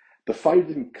 the fire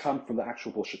didn't come from the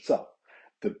actual bush itself.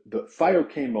 The fire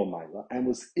came Maila and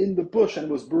was in the bush and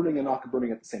was burning and not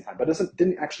burning at the same time. But it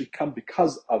didn't actually come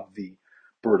because of the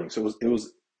burning. So it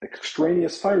was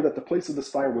extraneous fire, that the place of this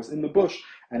fire was in the bush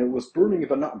and it was burning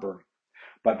but not burning.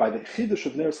 But by the chiddush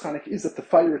of Neros Chanukah is that the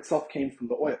fire itself came from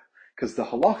the oil. Because the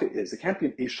halacha is, it can't be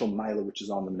an Eshel Maila which is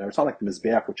on the menorah. It's not like the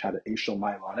Mizbeach which had an Eshel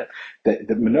Maila on it.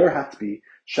 The menorah had to be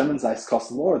Shemen Zayis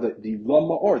Kosel or the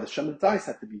Lama or the Shemen Zayis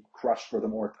had to be crushed for the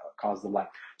more to cause the light.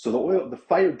 So the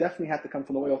fire definitely had to come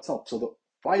from the oil itself. So the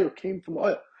fire came from the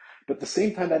oil. But at the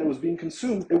same time that it was being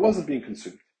consumed, it wasn't being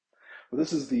consumed. Well,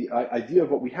 this is the idea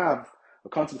of what we have, a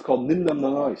concept called Nimnam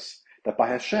Nanois. That by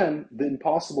Hashem, the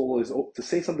impossible is, to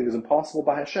say something is impossible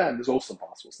by Hashem is also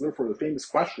impossible. So therefore the famous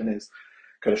question is,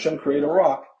 could Hashem create a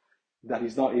rock that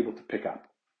he's not able to pick up?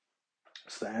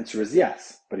 So the answer is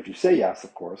yes. But if you say yes,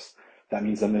 of course, that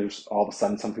means then there's all of a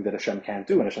sudden something that Hashem can't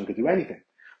do, and Hashem could do anything.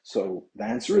 So the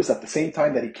answer is, at the same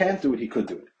time that he can't do it, he could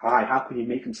do it. How could he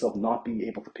make himself not be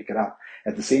able to pick it up?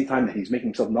 At the same time that he's making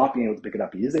himself not being able to pick it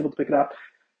up, he is able to pick it up.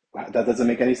 That doesn't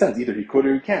make any sense. Either he could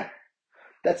or he can't.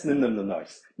 That's nimnam the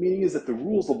nice. Meaning is that the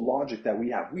rules of logic that we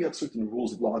have certain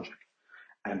rules of logic.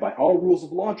 And by our rules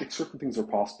of logic, certain things are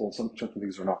possible and certain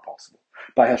things are not possible.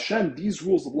 By Hashem, these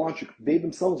rules of logic, they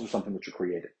themselves are something which are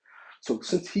created. So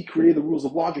since he created the rules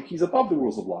of logic, he's above the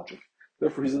rules of logic.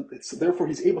 Therefore,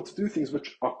 he's able to do things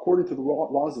which, according to the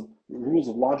rules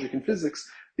of logic and physics,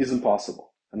 is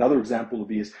impossible. Another example would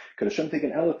be, could Hashem take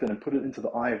an elephant and put it into the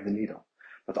eye of the needle?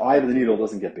 But the eye of the needle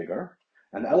doesn't get bigger,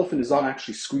 and the elephant is not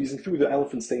actually squeezing through, the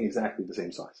elephant staying exactly the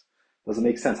same size. Doesn't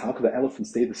make sense. How could the elephant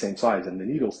stay the same size and the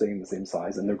needle staying the same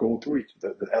size and they're going through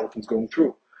the elephant's going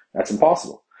through? That's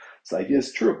impossible. So the idea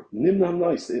is true. Nimnam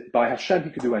nice. By Hashem, he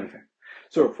could do anything.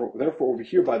 So therefore, over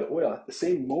here by the oil, at the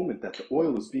same moment that the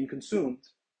oil is being consumed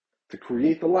to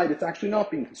create the light, it's actually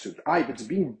not being consumed. If it's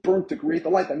being burnt to create the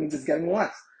light, that means it's getting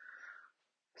less.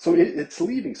 So it's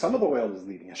leaving. Some of the oil is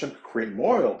leaving. Hashem could create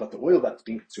more oil, but the oil that's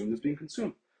being consumed is being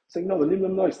consumed. Saying no, the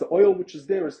nimnam nice. The oil which is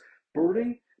there is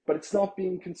burning, but it's not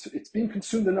being consumed. It's being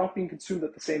consumed and not being consumed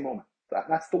at the same moment.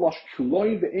 That's the lush.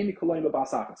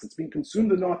 It's being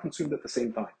consumed and not consumed at the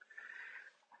same time.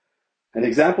 An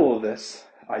example of this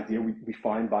idea we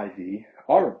find by the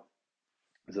Aron.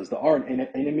 It says the Aron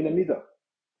eina min amida.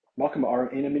 Malkam Aron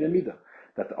eina min amida.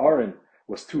 That the Aron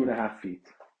was 2.5 feet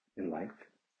in length,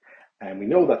 and we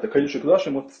know that the Kodesh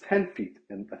HaKodashim was 10 feet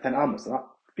in 10 amos,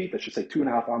 not feet. I should say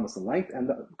 2.5 amos in length, and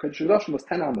the Kodesh HaKodashim was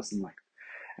 10 amos in length.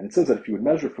 And it says that if you would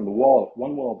measure from the wall,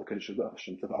 one wall of the Kodesh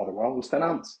HaKodashim to the other wall, it was 10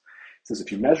 amos. It says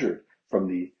if you measured from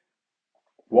the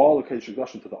wall of Kodesh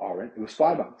HaKodashim to the Aron, it was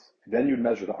 5 amos. Then you'd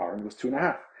measure the Aron, it was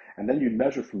 2.5. And then you'd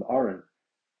measure from the Aron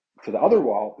to the other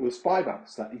wall, it was 5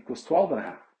 amos. That equals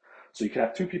 12.5. So you can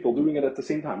have two people doing it at the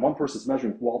same time. One person is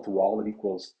measuring wall to wall, it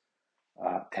equals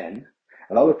 10.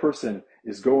 Another person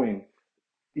is going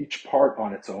each part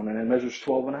on its own and it measures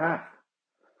 12.5.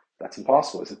 That's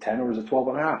impossible. Is it 10 or is it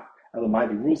 12.5? Elamai,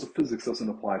 the rules of physics doesn't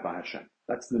apply by Hashem.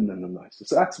 That's the nice.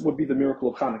 So that would be the miracle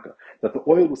of Chanukah, that the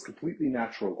oil was completely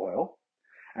natural oil,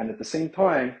 and at the same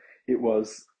time, it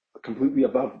was completely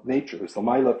above nature. It's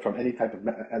Lamaila from any type of,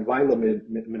 and Laila min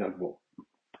agvul.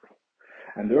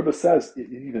 And the Rebbe says,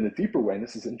 even a deeper way, and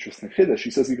this is interesting,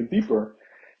 she says even deeper,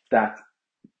 that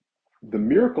the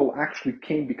miracle actually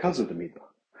came because of the midah.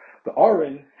 The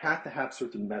Aron had to have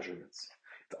certain measurements.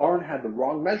 If the Aron had the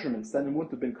wrong measurements, then it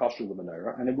wouldn't have been kosher the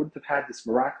menorah, and it wouldn't have had this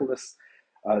miraculous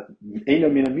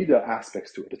eina min amida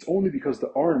aspects to it. It's only because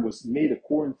the Aron was made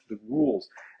according to the rules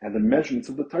and the measurements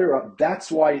of the Torah, that's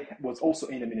why it was also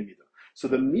eina min amida. So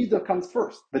the midah comes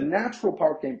first. The natural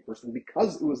part came first, and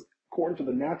because it was according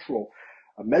to the natural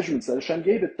measurements that Hashem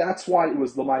gave it, that's why it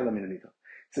was l'mayla min amida.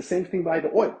 It's the same thing by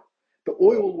the oil. The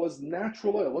oil was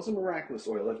natural oil. It wasn't miraculous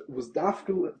oil. It was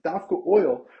dafka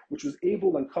oil, which was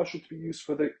able and kosher to be used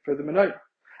for the menorah.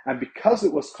 And because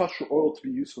it was kosher oil to be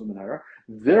used for the menorah,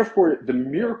 therefore the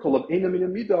miracle of Eina Min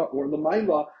Amida or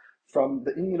Lamaila from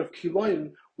the Iyun of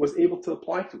Kiloyim was able to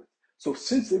apply to it. So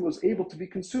since it was able to be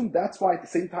consumed, that's why at the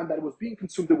same time that it was being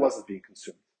consumed, it wasn't being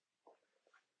consumed.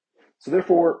 So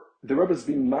therefore, the Rebbe is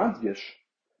being madgish,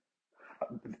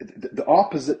 the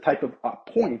opposite type of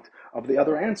point of the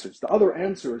other answers. The other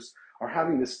answers are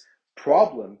having this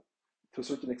problem to a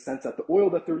certain extent that the oil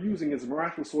that they're using is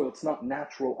miraculous oil. It's not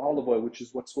natural olive oil, which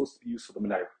is what's supposed to be used for the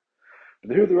menorah.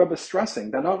 But here the Rebbe is stressing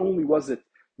that not only was it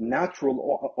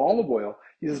natural olive oil,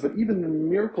 he says, but even the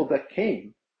miracle that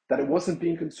came, that it wasn't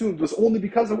being consumed, was only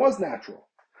because it was natural.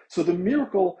 So the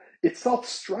miracle itself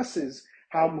stresses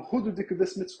how mehudadik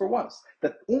this mitzvah was.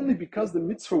 That only because the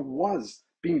mitzvah was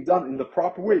being done in the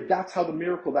proper way, that's how the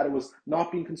miracle that it was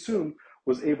not being consumed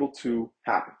was able to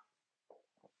happen.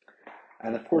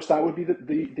 And of course, that would be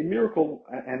the miracle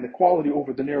and the quality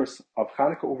over the nearest of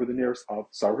Chanukah over the nearest of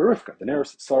Sarah Rivka. The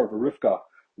nearest Sarah Rivka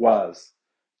was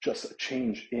just a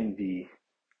change in the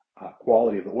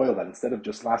quality of the oil, that instead of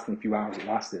just lasting a few hours, it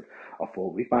lasted a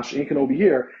full week. Masha'inkin over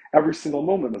here, every single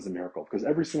moment was a miracle, because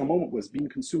every single moment was being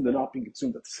consumed and not being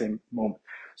consumed at the same moment.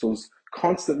 So it was a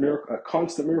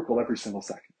constant miracle every single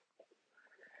second.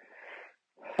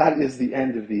 That is the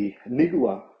end of the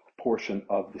Nigla portion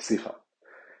of the Sikha.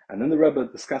 And then the Rebbe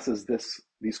discusses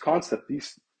these concepts,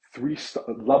 these three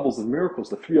levels of miracles,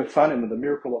 the three Afanim and the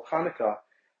miracle of Chanukah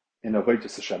in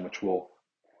Avodas Hashem, which we'll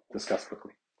discuss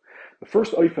quickly. The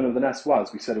first oifen of the nest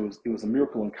we said it was a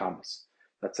miracle in Kambas.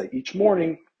 Let's say each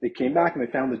morning they came back and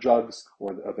they found the jugs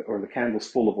or the candles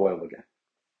full of oil again.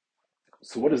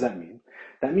 So what does that mean?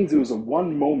 That means it was a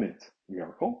one moment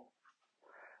miracle,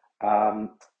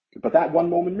 but that one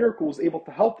moment miracle was able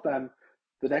to help them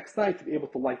the next night to be able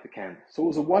to light the candle. So it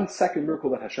was a 1 second miracle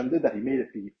that Hashem did, that He made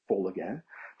it be full again,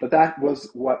 but that was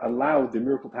what allowed the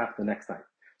miracle to happen the next night.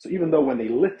 So even though when they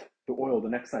lit the oil the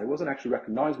next night, it wasn't actually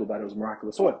recognizable that it was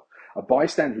miraculous oil. A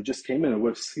bystander who just came in and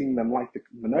would have seen them light the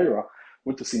menorah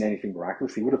wouldn't have seen anything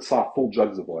miraculous. He would have saw full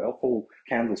jugs of oil, full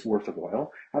candles worth of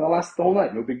oil, and it lasted the whole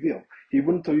night, no big deal. He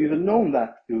wouldn't have even known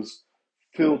that it was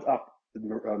filled up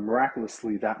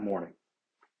miraculously that morning.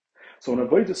 So in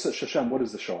Avodas Hashem, what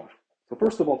is the Shoah? So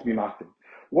first of all, to be maktim,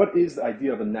 what is the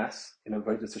idea of a nes in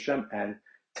Avodas Hashem and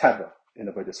teva in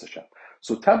Avodas Hashem?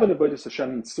 So teva in Avodas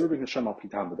Hashem means serving Hashem al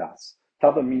pitam v'das.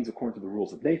 Teva means according to the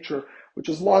rules of nature, which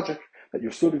is logic, that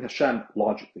you're serving Hashem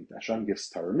logically. Hashem gives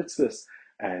Torah mitzvahs,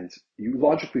 and you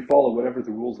logically follow whatever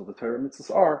the rules of the Torah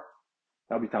mitzvahs are.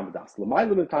 That'll be tam v'das.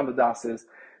 L'mayla tam v'das is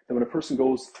that when a person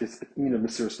goes, it's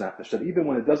mesiras nefesh, that even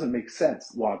when it doesn't make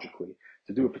sense logically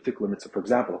to do a particular mitzvah, for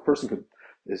example, a person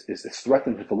is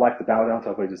threatened with the life to bow down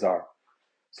to Avodah Zarah.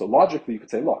 So logically, you could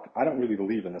say, look, I don't really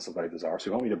believe in this Avodah Zarah, so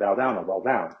you want me to bow down, I'll bow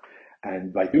down.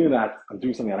 And by doing that, I'm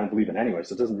doing something I don't believe in anyway,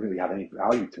 so it doesn't really have any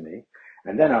value to me.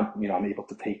 And then I'm able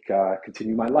to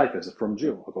continue my life as a firm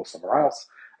Jew. I'll go somewhere else.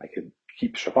 I could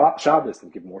keep Shabbos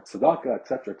and give more tzedakah,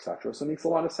 etc., etc. So it makes a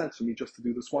lot of sense for me just to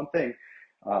do this one thing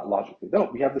logically. No,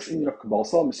 we have this Iyun of Kabbalah,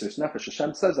 Mesiras Nefesh.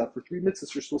 Hashem says that for 3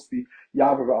 mitzvahs you're supposed to be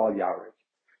Yavar V'al Yarek.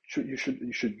 You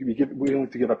should be willing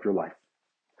to give up your life.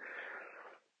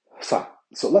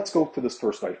 So let's go to this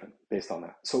first item based on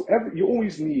that. So you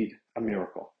always need a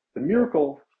miracle. The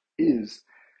miracle is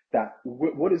that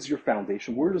what is your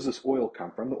foundation? Where does this oil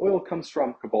come from? The oil comes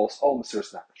from Kabbalah, all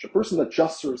Mesiras Nefesh. A person that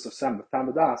just serves Hashem with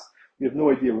Tamadas, we have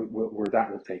no idea where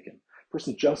that will take him. A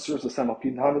person just serves Hashem with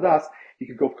Tamadas, he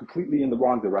could go completely in the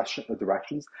wrong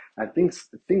directions, and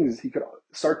things he could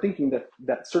start thinking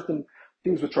that certain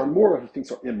things which are moral, he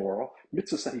thinks are immoral.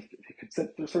 Mitzvahs that he could say,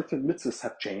 certain mitzvahs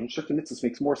have changed. Certain mitzvahs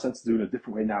makes more sense to do in a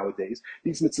different way nowadays.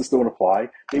 These mitzvahs don't apply.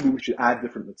 Maybe we should add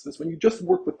different mitzvahs. When you just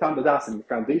work with Tam B'das and your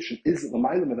foundation isn't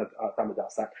l'maylim Tam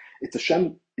B'das, that it's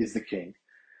Hashem is the king.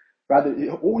 Rather, it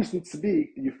always needs to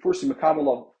be, you first, you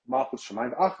makabel of Malchus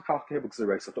Shemayim,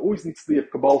 so it always needs to be a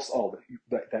Kabbalah all,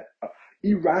 that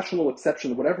irrational exception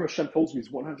that whatever Hashem tells me is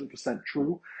 100%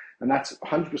 true, and that's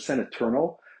 100%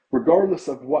 eternal, regardless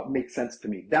of what makes sense to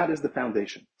me. That is the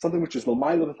foundation. Something which is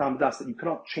l'mayla v'tam v'das, that you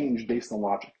cannot change based on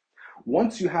logic.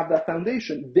 Once you have that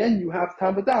foundation, then you have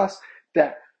tam v'das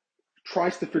that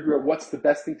tries to figure out what's the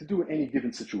best thing to do in any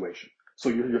given situation. So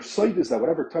your side is that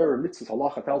whatever Torah, mitzvahs,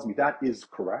 halacha tells me, that is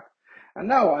correct. And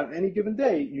now on any given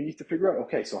day, you need to figure out,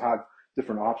 okay, so I have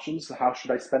different options. How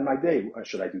should I spend my day?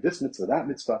 Should I do this mitzvah, that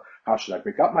mitzvah? How should I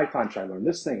break up my time? Should I learn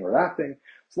this thing or that thing?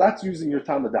 So that's using your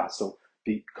tam v'das. So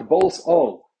the Kabbalah's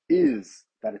all is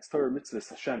that it's Torah mitzvahs,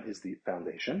 Hashem is the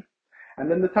foundation. And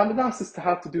then the Tam V'das is to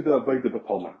have to do the Avodah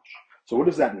B'Pol Mamash. So what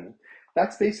does that mean?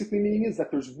 That's basically meaning is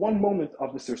that there's one moment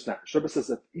of Mesiras Nefesh. Rebbe says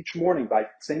that each morning by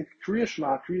saying Kriya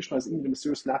Shema is in the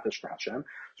Mesiras Nefesh for Hashem.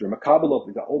 So you're makabel of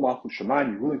the Ga'ol Malchus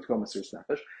Shemayim, you're willing to go Mesiras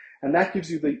Nefesh, and that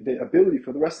gives you the ability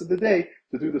for the rest of the day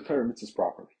to do the Torah mitzvahs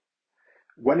properly.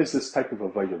 When is this type of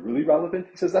avodah really relevant?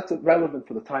 He says that's relevant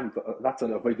for the time, that's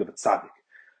an avodah of a tzaddik.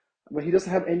 But he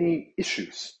doesn't have any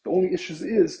issues. The only issues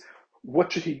is,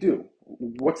 what should he do?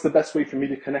 What's the best way for me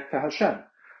to connect to Hashem?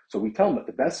 So we tell him that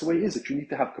the best way is that you need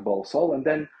to have Kabbalah Sol, and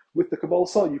then with the Kabbalah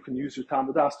Sol, you can use your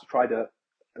Talmud Das to try to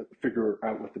figure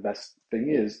out what the best thing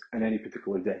is on any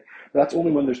particular day. But that's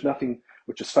only when there's nothing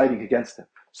which is fighting against him.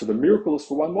 So the miracle is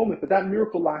for one moment, but that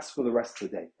miracle lasts for the rest of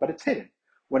the day. But it's hidden.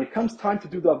 When it comes time to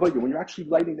do the avodah, when you're actually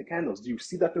lighting the candles, do you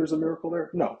see that there's a miracle there?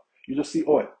 No. You just see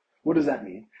oil. What does that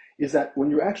mean? Is that when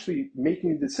you're actually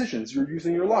making decisions, you're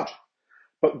using your logic.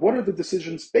 But what are the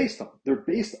decisions based on? They're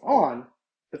based on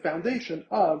the foundation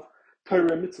of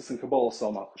Torah, Mitzvahs, and Kabbalah,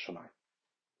 Sal, Malchus, Shemayim.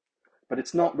 But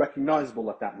it's not recognizable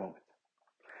at that moment.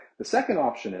 The second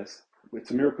option is,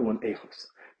 it's a miracle in Eichus.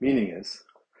 Meaning is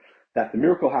that the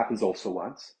miracle happens also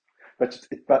once,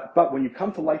 but when you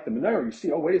come to light the menorah, you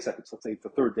see, oh, wait a second, so let's say it's the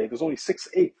third day, there's only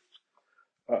 6/8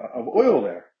 of oil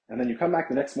there. And then you come back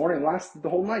the next morning and lasted the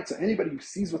whole night. So anybody who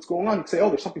sees what's going on, you can say, oh,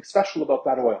 there's something special about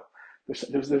that oil.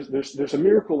 There's a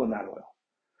miracle in that oil.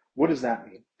 What does that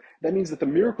mean? That means that the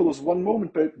miracle is one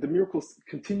moment, but the miracle is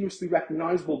continuously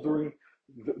recognizable during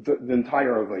the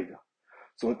entire Avodah.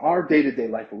 So in our day-to-day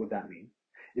life, what would that mean?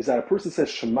 Is that a person says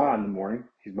Shema in the morning,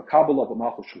 he's makabel of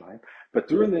Malchus Shemayim, but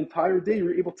during the entire day,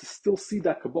 you're able to still see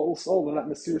that Kabbalah Sol and that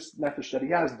Mesiras Nefesh that he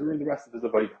has during the rest of his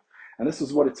Avodah. And this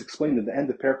is what it's explained at the end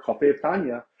of Perek Chafei of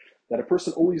Tanya, that a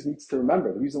person always needs to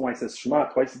remember. The reason why it says Shema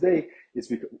twice a day is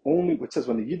because only, it says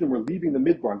when the Yidden were leaving the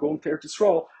Midbar and going to Eretz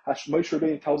Yisrael, Moshe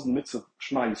Rabbeinu tells them the mitzvah of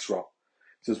Shema Yisrael.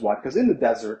 He says why? Because in the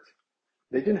desert,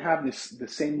 they didn't have the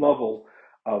same level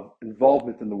of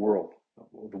involvement in the world.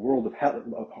 The world of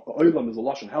Olam is a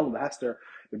Lashon Helen, the Hester,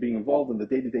 they're being involved in the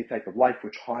day-to-day type of life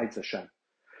which hides Hashem.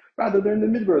 Rather, they're in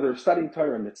the Midbar, they're studying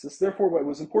Torah and mitzvahs. Therefore, what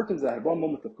was important is that at one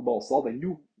moment of Kabbalah Sol, they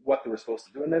knew what they were supposed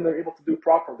to do, and then they're able to do it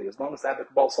properly as long as they have the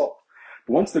Kabbalah Sol.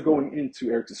 But once they're going into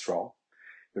Eretz Yisrael,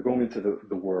 they're going into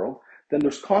the world, then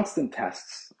there's constant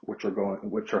tests which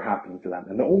are happening to them.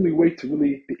 And the only way to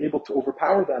really be able to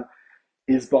overpower them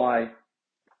is by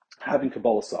having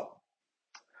Kabbalah Sol.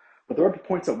 But the Rebbe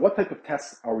points out, what type of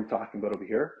tests are we talking about over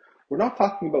here? We're not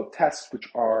talking about tests which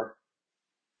are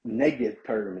neged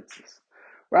Torah mitzvahs.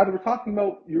 Rather, we're talking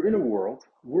about you're in a world.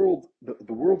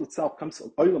 The world itself comes.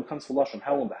 Olam comes from Lashon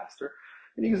Helen Bahester,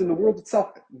 and because in the world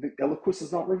itself, the Elokus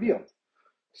is not revealed.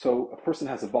 So a person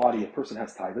has a body, a person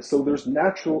has taiva. So there's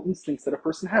natural instincts that a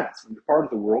person has. When you're part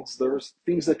of the world, there's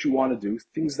things that you want to do,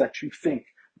 things that you think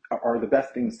are the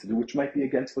best things to do, which might be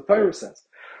against what Torah says.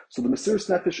 So the Mesiras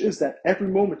Nefesh is that every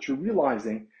moment you're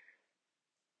realizing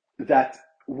that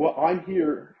what I'm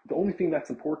here, the only thing that's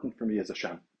important for me is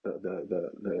Hashem.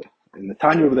 In the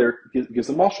Tanya over there gives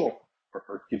a mashal,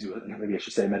 or gives you, maybe I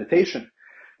should say, a meditation,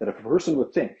 that if a person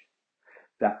would think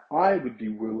that I would be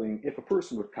willing, if a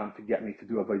person would come to get me to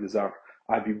do Avodah Zarah,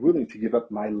 I'd be willing to give up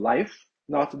my life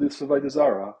not to do this Avodah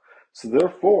Zarah. So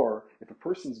therefore, if a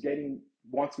person's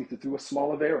wants me to do a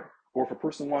small avera, or if a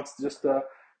person wants to just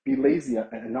be lazy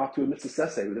and not do a mitzvah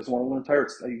seseh, who doesn't want to learn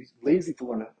Torah, he's lazy to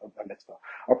learn a mitzvah.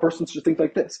 A person should think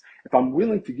like this: if I'm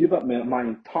willing to give up my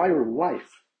entire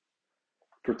life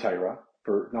for Torah,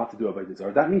 for not to do Avodah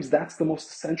Zarah, that means that's the most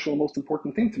essential, most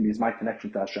important thing to me is my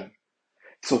connection to Hashem.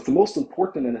 So if the most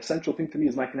important and essential thing to me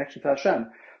is my connection to Hashem,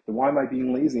 then why am I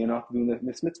being lazy and not doing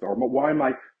this mitzvah? Or why am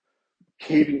I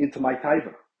caving into my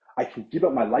taiva? I can give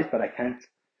up my life, but I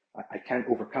can't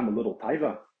overcome a little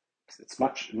taiva. It's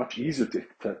much easier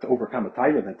to overcome a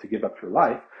taiva than to give up your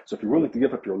life. So if you're willing to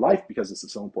give up your life because this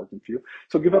is so important for you,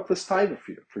 so give up this taiva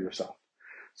for yourself.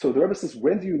 So the Rebbe says,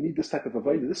 when do you need this type of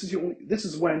avodah? This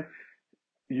is when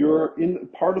you're in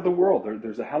part of the world.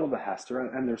 There's a hell of a hester,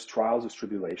 and there's trials, there's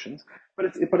tribulations. But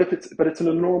it's in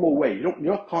a normal way. You're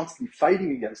not constantly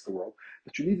fighting against the world,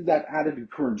 but you need that added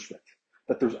encouragement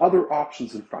that there's other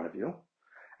options in front of you.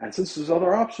 And since there's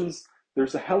other options,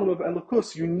 there's a hell of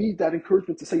elokus. You need that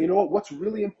encouragement to say, you know what? What's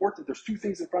really important? There's two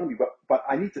things in front of me, but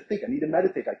I need to think. I need to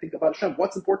meditate. I think about Hashem.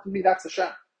 What's important to me? That's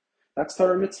Hashem. That's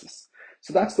Torah mitzvahs.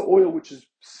 So that's the oil which is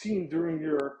seen during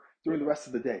the rest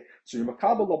of the day. So you're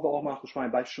makabel of the Olam Malchus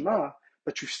Shemayim by Shema,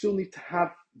 but you still need to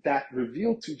have that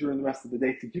revealed to you during the rest of the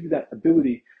day to give you that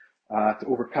ability to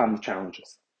overcome the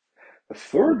challenges. The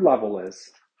third level is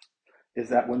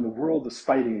that when the world is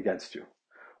fighting against you,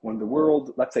 when the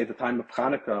world, let's say the time of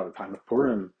Chanukah or the time of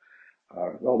Purim,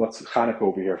 what's Chanukah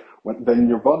over here? Then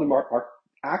your Vadim are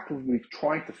actively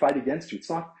trying to fight against you. It's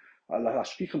not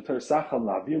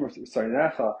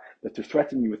that they're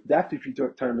threatening you with death if you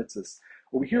turn mitzvahs.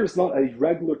 Over here is not a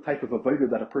regular type of avodah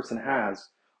that a person has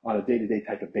on a day-to-day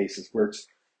type of basis, where it's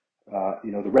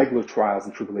the regular trials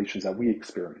and tribulations that we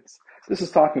experience. This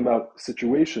is talking about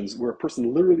situations where a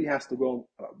person literally has to go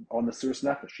on the serious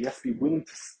nefesh. He has to be willing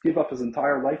to give up his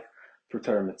entire life for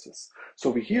Torah mitzvahs. So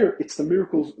over here, it's the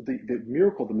miracles, the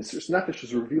miracle, the Mesiras Nefesh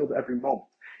is revealed every moment.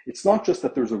 It's not just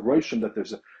that there's a roshim, that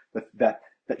there's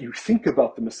that you think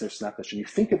about the Mesiras Nefesh and you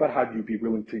think about how you'd be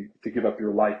willing to give up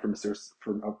your life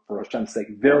for Hashem's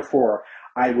sake. Therefore,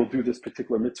 I will do this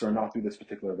particular mitzvah or not do this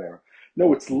particular avera.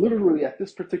 No, it's literally at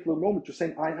this particular moment you're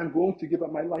saying, I am going to give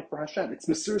up my life for Hashem. It's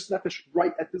Mesiras Nefesh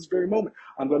right at this very moment.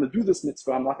 I'm going to do this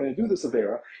mitzvah. I'm not going to do this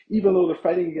avera, even though they're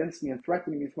fighting against me and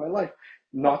threatening me for my life,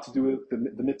 not to do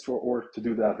the mitzvah or to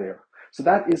do the avera. So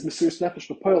that is Mesiras Nefesh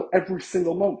B'Poel every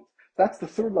single moment. That's the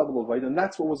third level of Vayda, and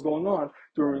that's what was going on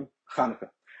during Chanukah.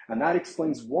 And that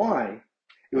explains why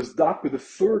it was docked with the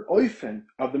third oifen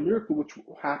of the miracle which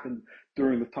happened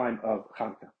during the time of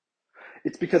Chanukah.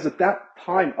 It's because at that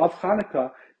time of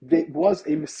Chanukah, there was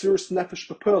a Mesiras Nefesh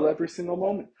B'Poel every single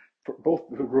moment, for both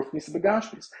the Ruchnis and the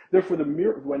Gashmis. Therefore,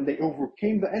 when they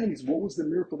overcame the enemies, what was the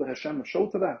miracle that Hashem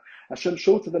showed to them? Hashem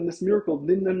showed to them this miracle,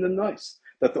 nice,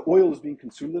 that the oil is being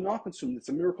consumed and not consumed. It's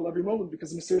a miracle every moment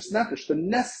because of Mesiras Nefesh. The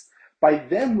ness by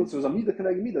them was Amida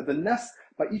Keneged Mida. The ness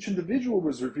by each individual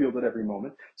was revealed at every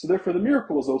moment. So therefore, the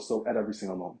miracle was also at every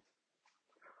single moment.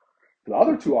 The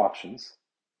other two options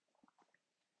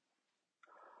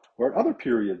were at other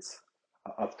periods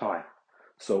of time.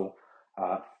 So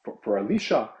for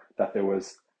Elisha, that there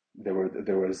was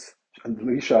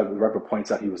Elisha, the Rebbe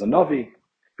points out he was a Navi,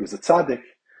 he was a tzaddik.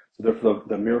 So therefore,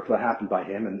 the miracle that happened by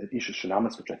him and Isha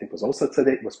Shinamis, which I think was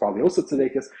probably also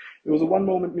tzaddikus, it was a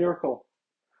one-moment miracle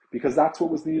because that's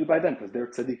what was needed by them because they're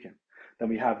tzaddikim. Then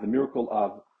we have the miracle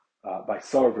of by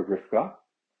Sarah v'Rivka.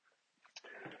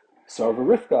 Sarah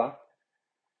v'Rivka.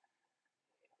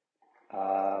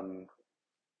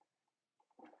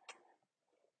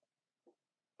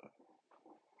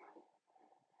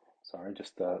 Sorry,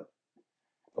 just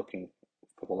looking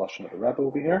for the lashon of the Rebbe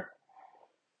over here.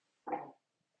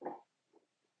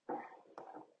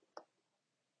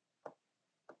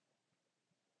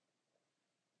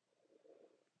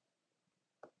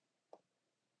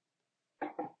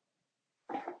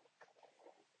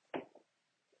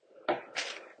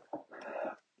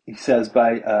 He says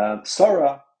by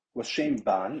Sarah was Shem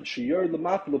Ban, she yearned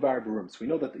l'mat l'var b'rum. So we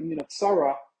know that the Iyun of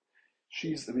Sarah,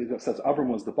 it says Avram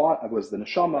was the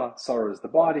neshama, Sarah is the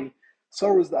body.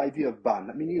 Sarah is the idea of ban.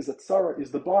 That meaning is that Sarah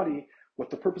is the body. What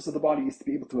the purpose of the body is to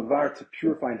be able to avar, to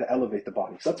purify and to elevate the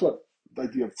body. So that's what the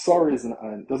idea of Sarah is,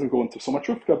 and it doesn't go into so much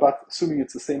Rivka, but assuming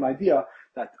it's the same idea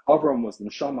that Avram was the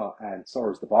neshama and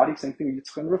Sarah is the body. Same thing with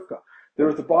Yitzchak and Rivka.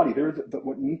 They're the body. They're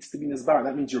what needs to be nizbar.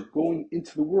 That means you're going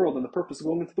into the world, and the purpose of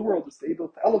going into the world is to be able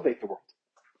to elevate the world.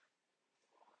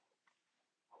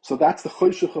 So that's the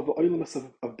choshech of the oilemus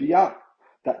of biyah.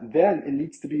 That then it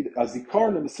needs to be a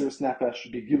zikaron of Mesiras Nefesh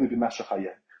be gili b'meshach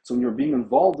hayeh. So when you're being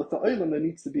involved with the oilem, there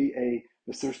needs to be a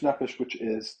Mesiras Nefesh which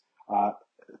is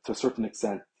to a certain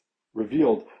extent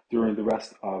revealed during the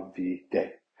rest of the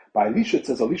day. By Elisha it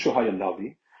says Elisha haya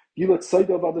navi. Gilat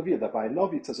Saida of Adavia, that by a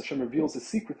Navi it says Hashem reveals the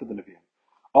secret to the Navi.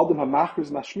 Adam HaMachriz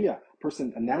Mashmiya,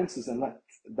 person announces and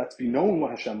lets be known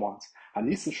what Hashem wants.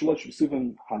 Hanisan Shalosh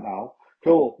B'Suvim Hanal,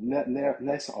 Kol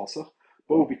Nesa Asach,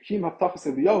 Bo Bikim Haptachas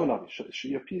Eliyahu Navi,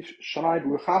 Sheyapi Shanai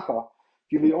B'Uchacha,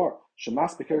 Gilior,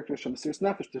 Shemas B'Character Hashem Mesiras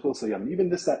Nefesh Tichil Sayam. Even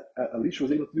this that Elisha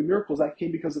was able to do miracles, that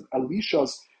came because of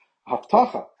Elisha's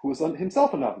Haftacha, who was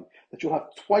himself a Navi, that you'll have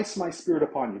twice my spirit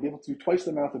upon you, you'll be able to do twice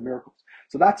the amount of miracles.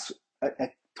 So that's a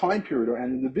time period or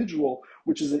an individual,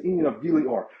 which is an Iyun of Gili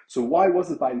Or. So why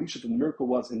was it by Elisha that the miracle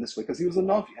was in this way? Because he was a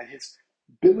Navi, and his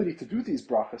ability to do these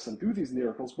brachas and do these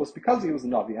miracles was because he was a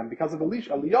Navi, and because of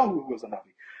Eliyahu who was a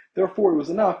Navi. Therefore, it was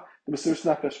enough, the Mesiras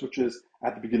Nefesh, which is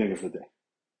at the beginning of the day.